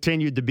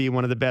continued to be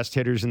one of the best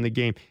hitters in the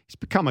game, he's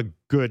become a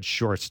good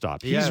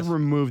shortstop. He's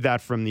removed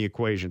that from the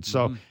equation.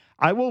 So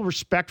I will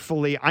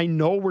respectfully, I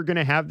know we're going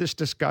to have this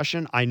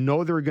discussion. I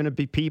know there are going to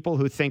be people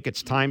who think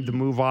it's time to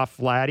move off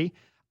Vladdy.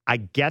 I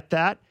get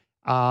that.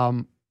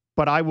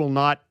 But I will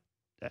not.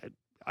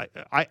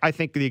 I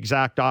think the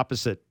exact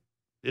opposite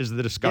is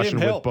the discussion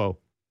with Bo.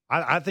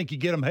 I think you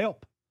get him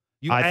help.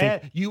 You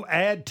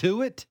add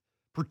to it,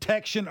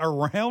 protection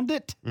around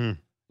it.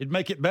 It'd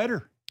make it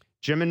better.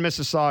 Jim in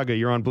Mississauga,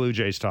 you're on Blue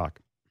Jays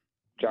Talk.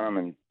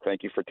 Gentlemen,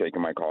 thank you for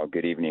taking my call.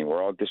 Good evening.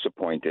 We're all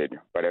disappointed,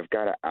 but I've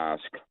got to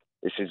ask.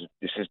 This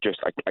is just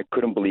I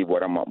couldn't believe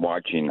what I'm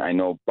watching. I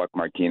know Buck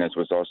Martinez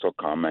was also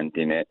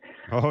commenting it.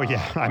 Oh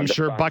yeah, I'm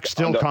sure Buck's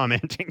still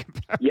commenting.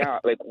 Yeah,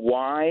 like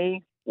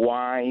why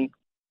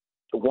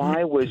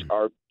was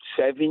our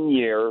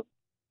 7-year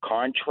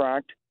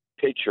contract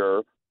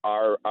pitcher,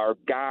 our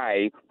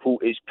guy who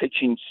is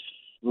pitching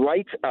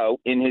lights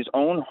out in his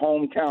own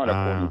hometown,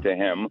 according to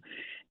him,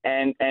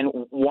 and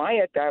why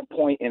at that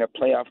point in a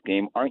playoff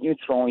game aren't you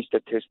throwing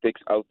statistics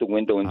out the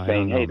window and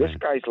saying, hey, this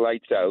guy's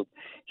lights out.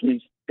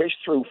 He's pitched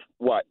through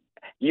what?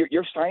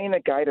 You're signing a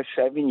guy to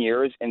 7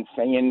 years and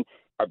saying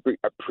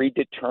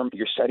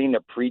you're setting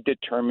a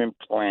predetermined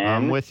plan.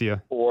 I'm with you.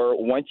 Or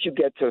once you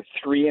get to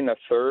 3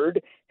 1/3,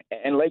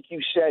 and like you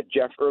said,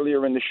 Jeff,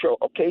 earlier in the show,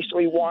 okay, so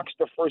he walks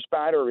the first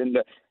batter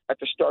at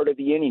the start of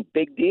the inning.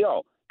 Big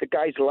deal. The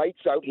guy's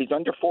lights out. He's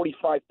under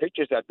 45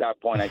 pitches at that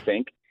point, I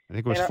think. I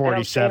think it was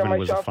 47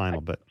 was the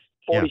final, but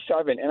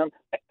 47, and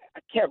I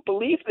can't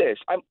believe this.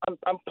 I'm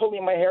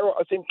pulling my hair out.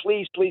 I'm saying,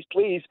 please, please,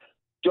 please,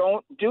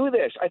 don't do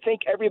this. I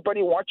think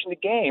everybody watching the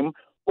game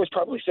was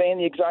probably saying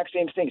the exact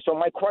same thing. So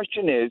my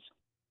question is,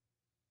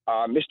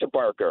 Mr.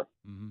 Barker,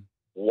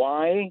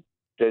 why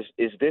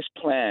is this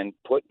plan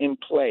put in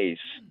place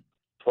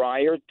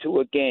prior to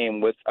a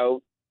game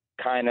without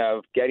kind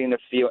of getting a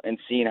feel and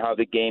seeing how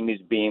the game is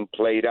being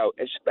played out,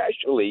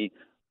 especially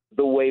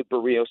the way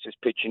Barrios is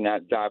pitching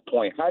at that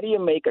point? How do you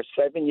make a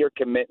 7-year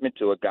commitment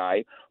to a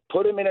guy,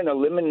 put him in an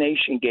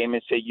elimination game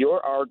and say,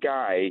 you're our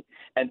guy,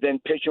 and then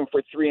pitch him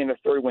for 3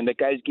 1/3 when the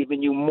guy's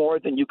giving you more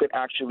than you could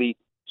actually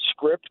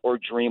script or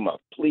dream of?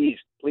 Please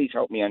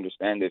help me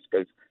understand this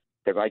because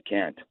I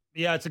can't.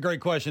 Yeah, it's a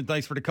great question.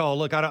 Thanks for the call.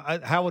 Look,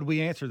 how would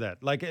we answer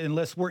that? Like,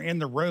 unless we're in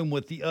the room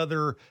with the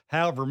other,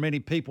 however many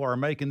people are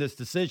making this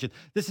decision.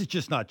 This is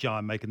just not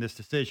John making this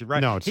decision, right?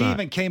 No, it's he not.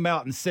 even came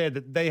out and said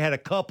that they had a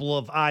couple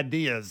of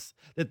ideas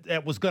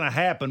that was going to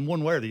happen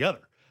one way or the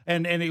other,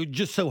 and it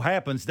just so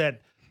happens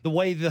that the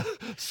way the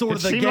sort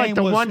of the game like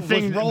the was, one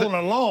thing was rolling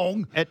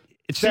along.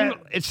 It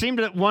seemed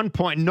at one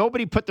point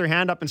nobody put their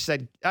hand up and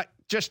said, "Hey,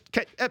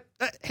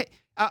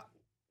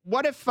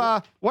 what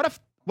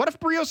if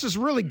Barrios is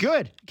really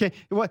good? Okay,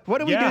 what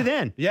do we do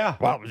then?" Yeah.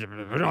 Well,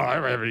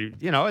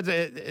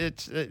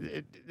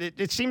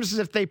 it seems as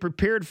if they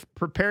prepared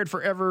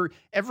for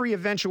every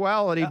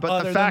eventuality,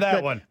 but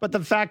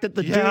the fact that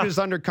the dude is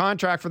under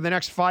contract for the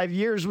next 5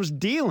 years was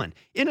dealing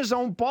in his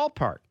own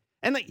ballpark.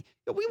 And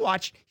we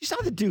watched. You saw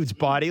the dude's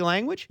body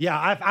language.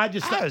 Yeah,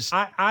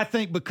 I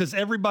think because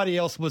everybody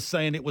else was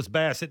saying it was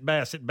Bassett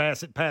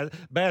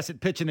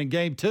pitching in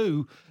game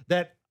 2,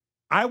 that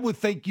I would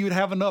think you'd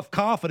have enough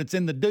confidence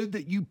in the dude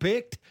that you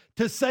picked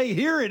to say,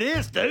 here it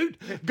is, dude.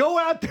 Go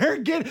out there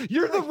and get it.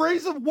 You're the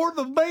reason, one of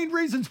the main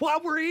reasons why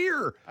we're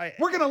here.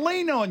 We're going to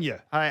lean on you.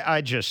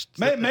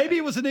 Maybe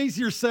it was an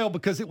easier sell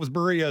because it was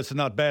Barrios and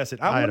not Bassett.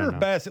 I wonder if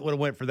Bassett would have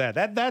went for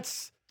that.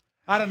 That's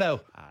I don't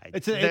know.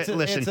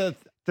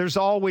 There's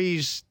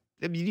always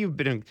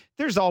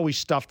there's always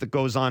stuff that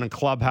goes on in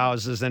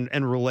clubhouses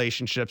and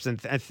relationships and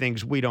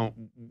things we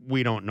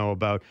don't know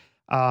about.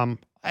 I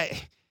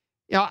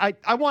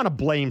want to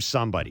blame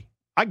somebody.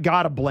 I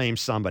got to blame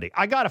somebody.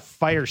 I got to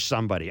fire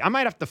somebody. I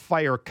might have to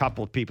fire a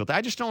couple of people.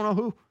 I just don't know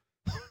who.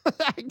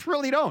 I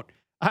really don't.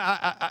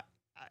 I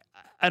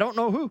don't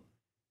know who.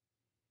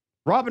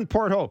 Robin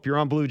Port Hope, you're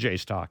on Blue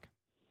Jays Talk.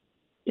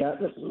 Yeah,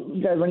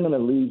 you guys, I'm going to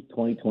leave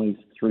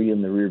 2023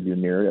 in the rearview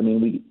mirror. I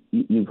mean,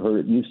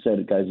 you've said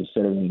it, guys have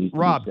said everything.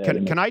 Rob,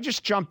 can I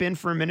just jump in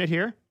for a minute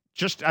here?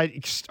 Just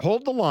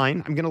hold the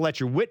line. I'm going to let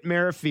you. Whit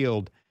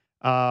Merrifield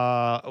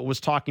was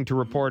talking to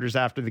reporters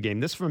after the game.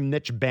 This is from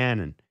Mitch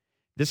Bannon.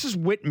 This is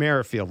Whit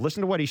Merrifield.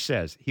 Listen to what he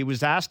says. He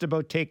was asked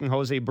about taking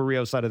Jose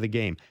Barrios out of the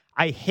game.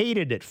 I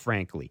hated it,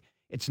 frankly.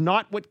 It's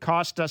not what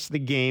cost us the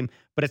game,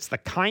 but it's the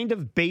kind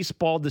of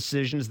baseball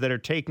decisions that are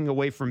taking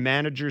away from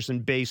managers in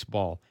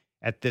baseball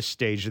at this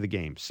stage of the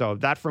game. So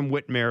that from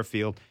Whit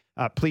Merrifield.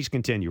 Please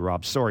continue,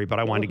 Rob. Sorry, but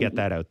I wanted to get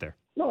that out there.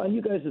 No, and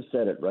you guys have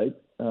said it, right?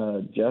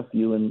 Jeff,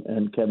 you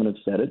and Kevin have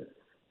said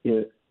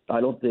it. I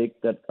don't think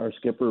that our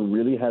skipper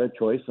really had a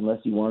choice unless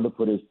he wanted to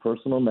put his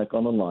personal neck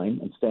on the line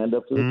and stand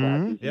up to the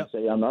Khakis and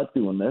say, I'm not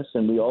doing this.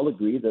 And we all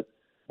agree that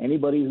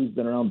anybody who's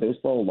been around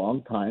baseball a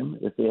long time,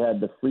 if they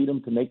had the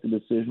freedom to make the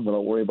decision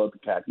without worry about the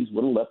Khakis,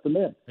 would have left them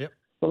in. Yep.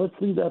 So let's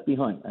leave that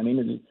behind. I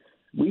mean,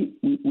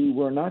 we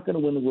were not going to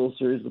win the World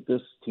Series with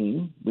this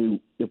team.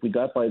 If we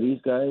got by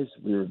these guys,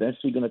 we were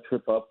eventually going to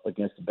trip up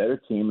against a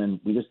better team, and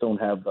we just don't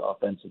have the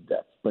offensive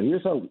depth. But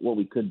here's what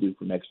we could do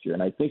for next year.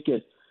 And I think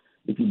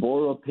if you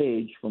borrow a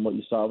page from what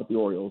you saw with the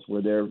Orioles,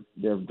 where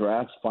their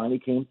drafts finally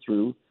came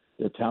through,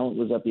 their talent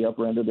was at the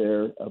upper end of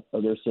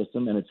their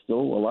system, and it's still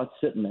a lot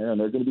sitting there, and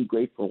they're going to be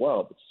great for a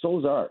while, but so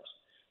is ours.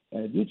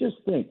 And if you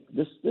just think,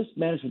 this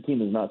management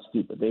team is not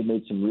stupid. They've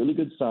made some really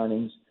good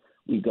signings.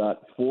 We've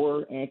got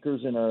 4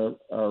 anchors in our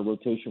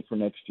rotation for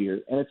next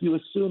year. And if you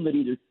assume that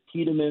either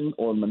Tiedemann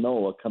or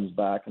Manoah comes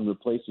back and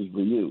replaces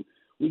Ryu,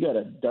 we got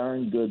a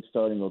darn good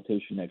starting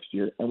rotation next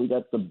year, and we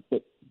got the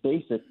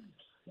basic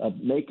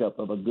makeup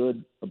of a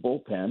good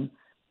bullpen.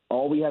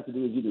 All we have to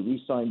do is either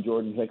re-sign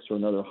Jordan Hicks or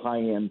another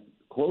high-end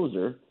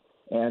closer,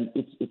 and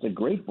it's a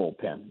great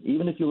bullpen.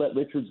 Even if you let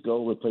Richards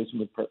go, replace him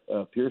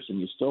with Pearson,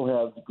 you still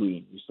have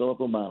Green, you still have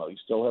Romano, you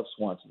still have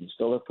Swanson, you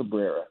still have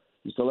Cabrera,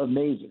 you still have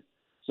Mazer.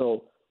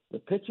 So the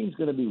pitching's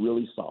going to be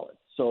really solid.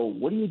 So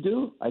what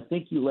do? I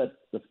think you let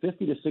the $50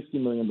 to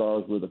 $60 million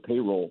worth of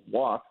payroll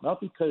walk, not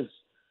because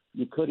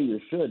you could or you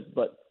should,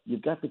 but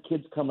you've got the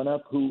kids coming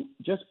up who,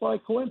 just by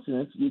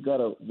coincidence, you've got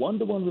a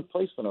one-to-one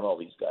replacement on all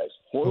these guys.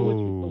 Horowitz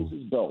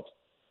replaces Belt.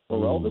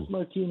 Elvis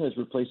Martinez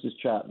replaces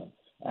Chapman.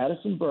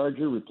 Addison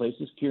Barger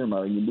replaces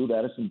Kiermaier. You move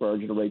Addison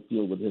Barger to right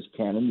field with his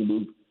cannon. You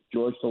move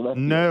George to left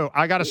field. No,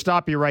 I got to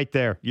stop you right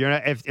there. You're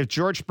not, if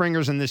George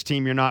Springer's in this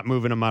team, you're not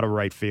moving him out of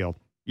right field.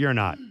 You're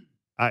not.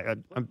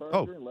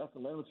 Barger and left,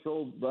 and then let's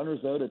throw runners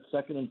out at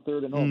second and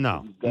third and home.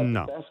 No, He's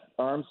got the best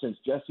arm since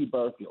Jesse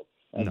Barfield.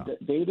 And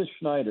Davis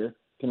Schneider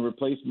can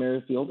replace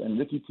Merrifield, and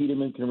Ricky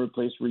Tiedemann can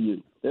replace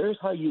Ryu. There's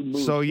how you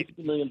move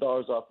 $60 million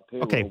off the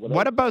payroll. Okay,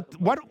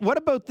 what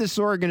about this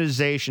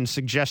organization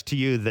suggests to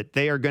you that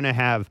they are going to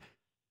have,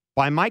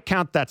 by my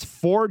count, that's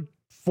four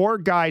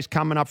guys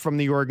coming up from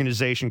the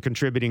organization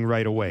contributing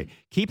right away.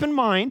 Keep in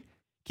mind,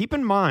 keep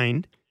in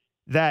mind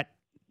that,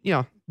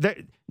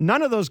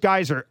 none of those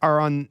guys are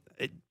on,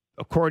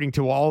 according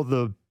to all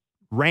the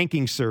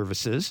ranking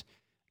services,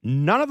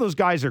 none of those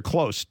guys are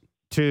close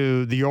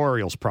to the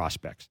Orioles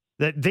prospects.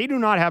 That they do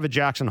not have a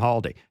Jackson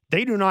Holiday.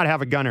 They do not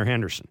have a Gunnar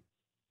Henderson. I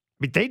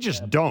mean, they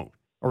just don't.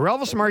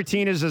 Orelvis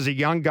Martinez is a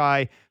young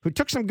guy who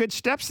took some good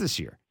steps this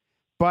year.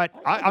 But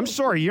I'm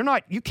sorry,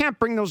 you can't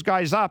bring those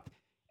guys up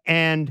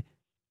and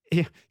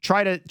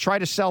try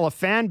to sell a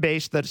fan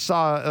base that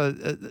saw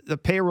the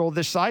payroll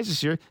this size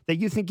this year that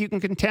you think you can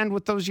contend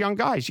with those young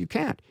guys. You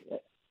can't.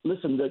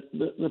 Listen,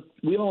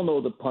 we all know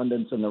the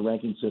pundits and the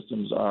ranking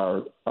systems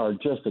are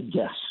just a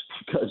guess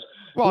because.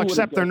 Well,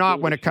 except they're not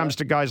when it comes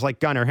to guys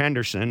like Gunnar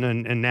Henderson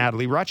and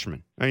Natalie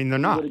Rutschman. I mean, they're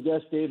not. Who would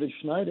have guessed David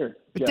Schneider?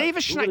 But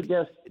David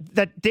Schneider.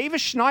 That David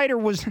Schneider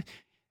was.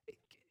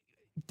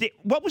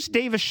 What was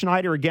David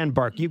Schneider again,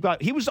 Bark? He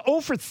was 0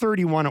 for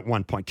 31 at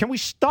one point. Can we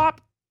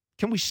stop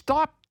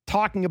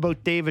talking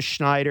about David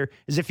Schneider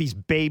as if he's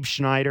Babe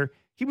Schneider?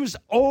 He was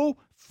 0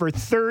 for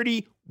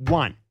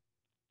 31.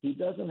 He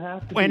doesn't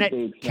have to when be it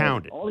Babe Schneider.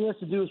 Counted. All he has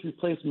to do is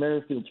replace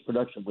Merrifield's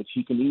production, which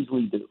he can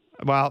easily do.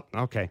 Well,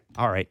 okay,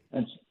 all right.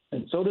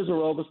 And so does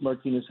Orelvis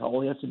Martinez.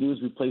 All he has to do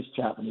is replace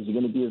Chapman. Is he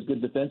going to be as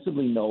good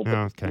defensively? No,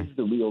 but this is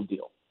the real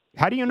deal.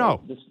 How do you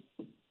know?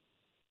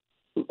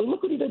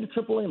 Look what he did to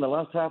AAA in the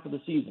last half of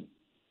the season.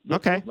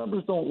 Those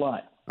numbers don't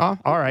lie. Oh,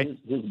 all right.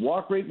 His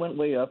walk rate went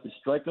way up. His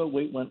strikeout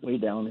rate went way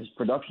down. His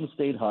production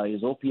stayed high.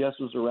 His OPS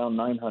was around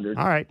 900.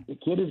 All right. The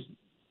kid has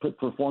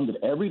performed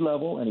at every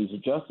level, and he's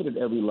adjusted at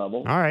every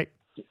level. All right.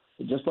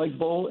 Just like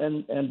Bo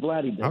and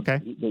Vladdy did. Okay.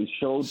 They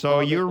showed. So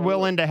you're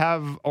willing to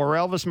have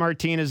Orelvis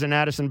Martinez and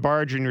Addison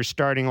Barger in your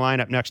starting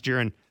lineup next year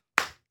and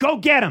go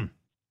get him.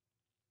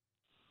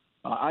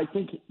 I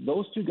think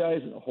those two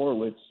guys,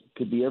 Horowitz,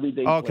 could be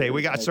everyday. Okay,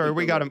 we got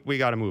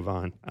to move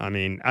on. I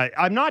mean,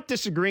 I'm not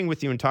disagreeing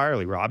with you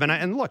entirely, Rob.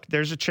 And look,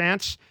 there's a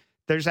chance.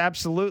 There's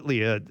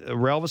absolutely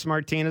Orelvis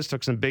Martinez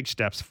took some big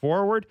steps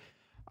forward.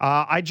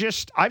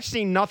 I've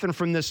seen nothing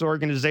from this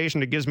organization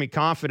that gives me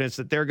confidence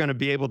that they're going to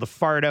be able to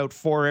fart out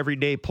 4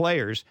 everyday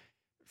players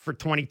for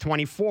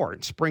 2024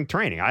 in spring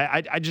training.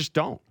 I just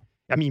don't.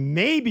 I mean,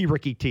 maybe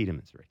Ricky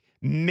Tiedemann's ready.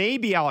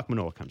 Maybe Alek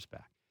Manoah comes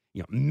back.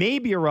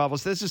 Maybe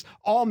Orelvis. This is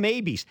all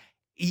maybes.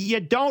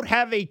 You don't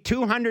have a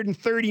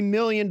 $230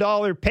 million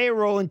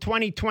payroll in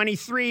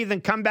 2023,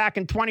 then come back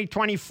in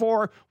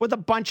 2024 with a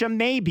bunch of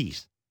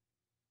maybes.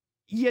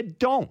 You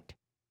don't.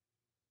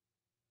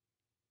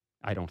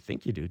 I don't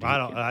think you do.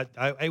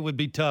 It would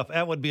be tough.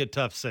 That would be a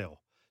tough sell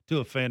to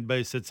a fan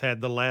base that's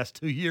had the last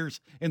 2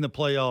 years in the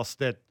playoffs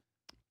that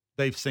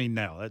they've seen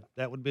now.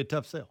 That would be a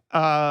tough sell.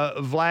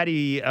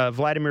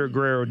 Vladimir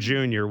Guerrero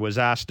Jr. was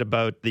asked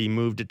about the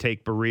move to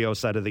take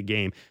Barrios out of the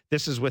game.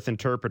 This is with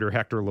interpreter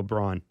Hector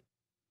LeBron.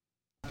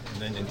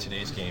 And then in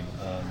today's game,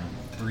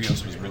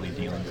 Barrios was really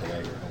dealing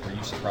today. Were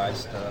you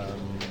surprised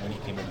when he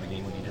came into the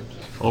game when he did?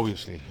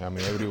 Obviously, I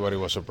mean, everybody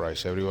was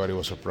surprised. Everybody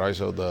was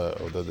surprised of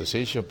the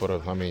decision.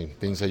 But I mean,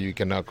 things that you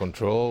cannot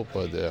control,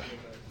 but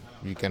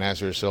you can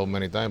ask yourself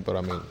many times. But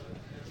I mean,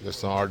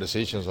 it's not our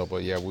decision. So,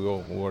 but yeah, we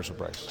were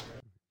surprised.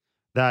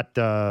 That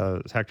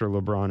Hector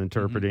LeBron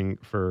interpreting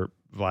for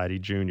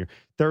Vladdy Jr.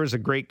 There was a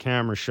great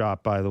camera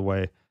shot, by the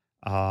way,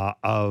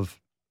 of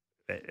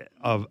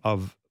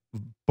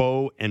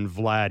Bo and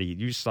Vladdy.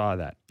 You saw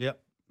that. Yep.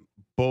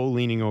 Bo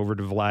leaning over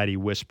to Vladdy,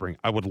 whispering.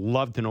 I would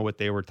love to know what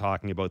they were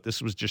talking about.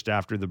 This was just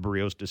after the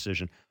Barrios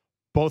decision.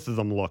 Both of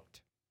them looked.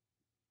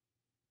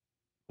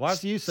 Why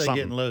do you say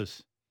getting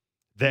loose?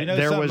 I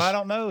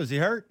don't know. Is he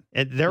hurt?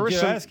 There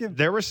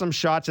were some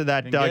shots of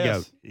that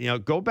dugout.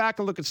 Go back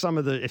and look at some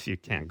of the, if you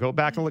can, go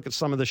back and look at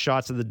some of the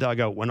shots of the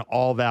dugout when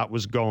all that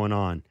was going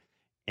on.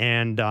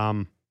 And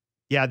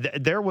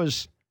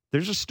there's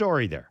a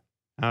story there.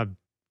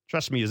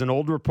 Trust me, as an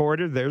old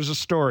reporter, there's a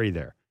story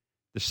there.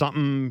 There's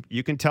something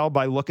you can tell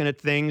by looking at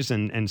things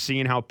and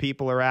seeing how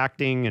people are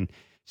acting and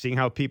seeing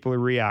how people are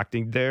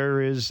reacting.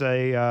 There's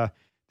a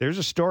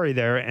story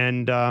there,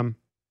 and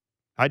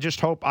I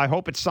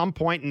hope at some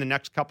point in the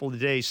next couple of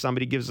days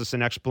somebody gives us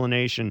an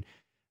explanation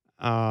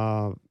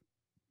for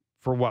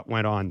what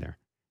went on there.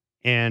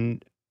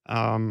 And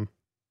I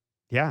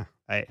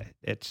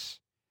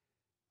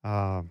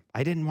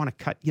didn't want to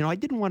cut. I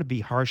didn't want to be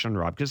harsh on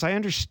Rob because I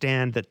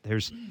understand that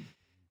there's.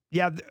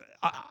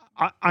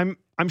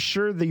 I'm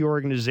sure the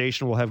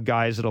organization will have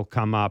guys that'll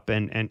come up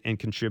and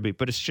contribute,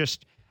 but it's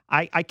just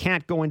I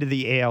can't go into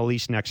the AL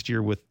East next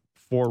year with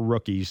 4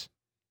 rookies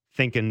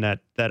thinking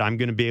that I'm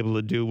going to be able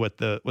to do what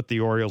the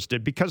Orioles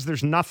did because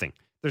there's nothing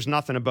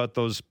about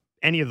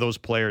any of those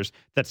players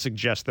that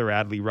suggest they're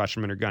Adley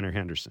Rutschman or Gunnar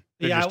Henderson.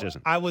 There just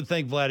isn't. I would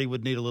think Vladdy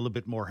would need a little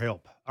bit more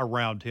help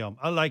around him.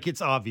 Like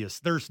it's obvious.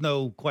 There's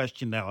no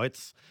question now.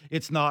 It's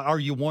not. Are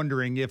you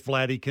wondering if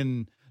Vladdy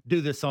can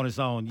do this on his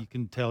own? You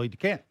can tell he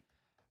can't.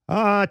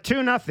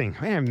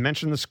 2-0. I haven't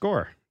mentioned the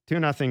score.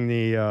 2-0.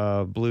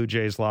 The Blue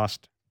Jays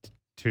lost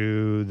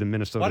to the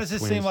Minnesota Twins. Why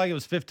does it seem like it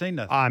was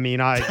 15-0? I mean,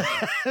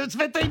 it's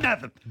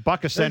 15-0.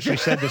 Buck essentially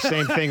said the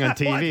same thing on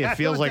TV. It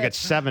feels like it's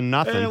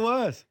 7-0. It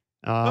was.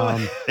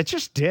 It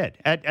just did.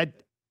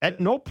 At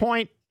no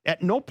point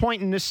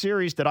in this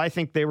series did I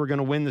think they were going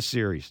to win the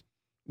series,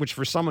 which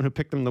for someone who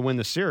picked them to win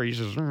the series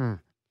is.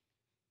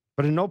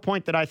 But at no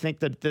point did I think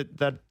that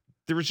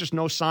there was just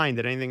no sign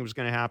that anything was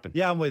going to happen.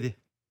 Yeah, I'm with you.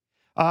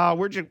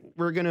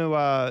 We're going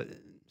to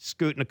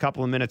scoot in a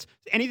couple of minutes.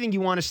 Anything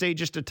you want to say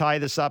just to tie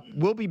this up?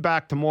 We'll be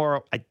back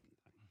tomorrow.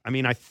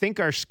 I think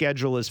our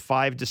schedule is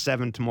 5 to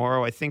 7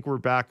 tomorrow. I think we're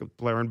back with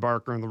Blair and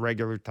Barker on the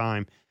regular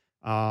time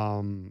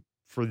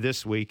for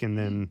this week, and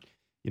then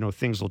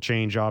things will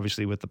change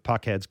obviously with the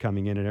puckheads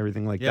coming in and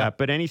everything like that.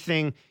 But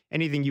anything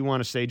you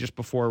want to say just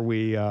before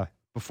we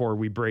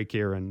break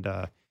here and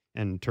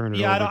turn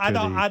it over?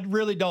 I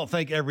really don't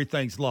think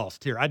everything's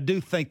lost here. I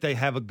do think they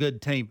have a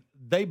good team.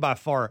 They by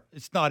far,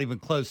 it's not even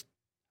close.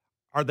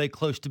 Are they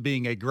close to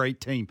being a great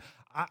team?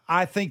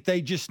 I think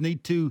they just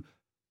need to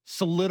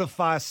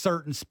solidify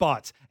certain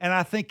spots. And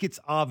I think it's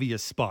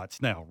obvious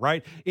spots now,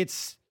 right?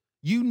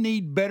 You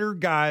need better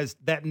guys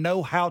that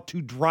know how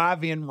to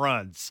drive in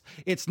runs.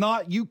 It's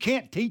not, you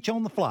can't teach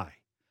on the fly.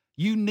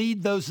 You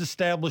need those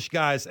established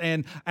guys.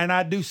 And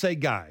I do say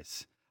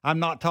guys. I'm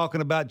not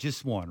talking about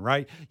just one,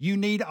 right? You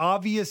need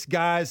obvious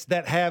guys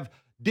that have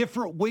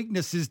different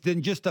weaknesses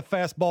than just a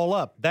fastball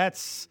up.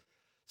 That's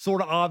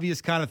sort of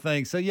obvious kind of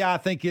thing. So yeah, I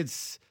think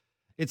it's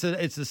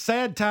a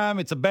sad time,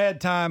 it's a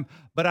bad time,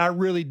 but I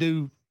really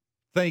do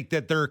think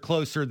that they're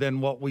closer than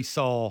what we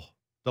saw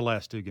the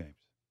last two games.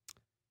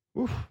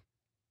 Oof.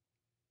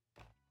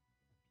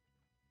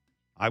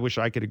 I wish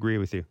I could agree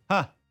with you.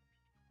 Huh.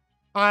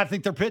 I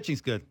think their pitching's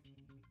good.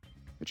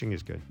 Pitching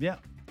is good. Yeah.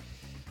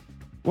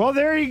 Well,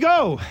 there you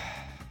go.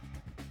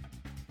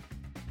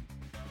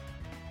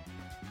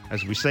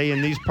 As we say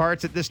in these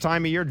parts at this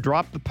time of year,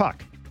 drop the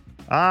puck.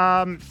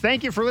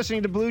 Thank you for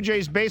listening to Blue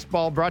Jays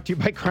Baseball, brought to you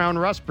by Crown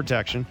Rust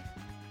Protection.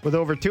 With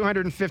over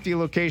 250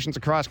 locations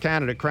across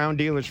Canada, Crown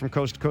dealers from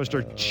coast to coast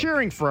are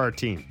cheering for our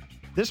team.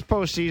 This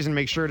postseason,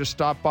 make sure to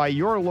stop by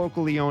your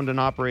locally owned and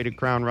operated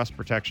Crown Rust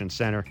Protection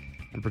Center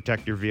and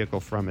protect your vehicle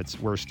from its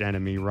worst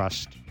enemy,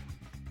 rust.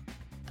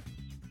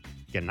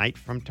 Good night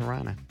from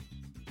Tirana.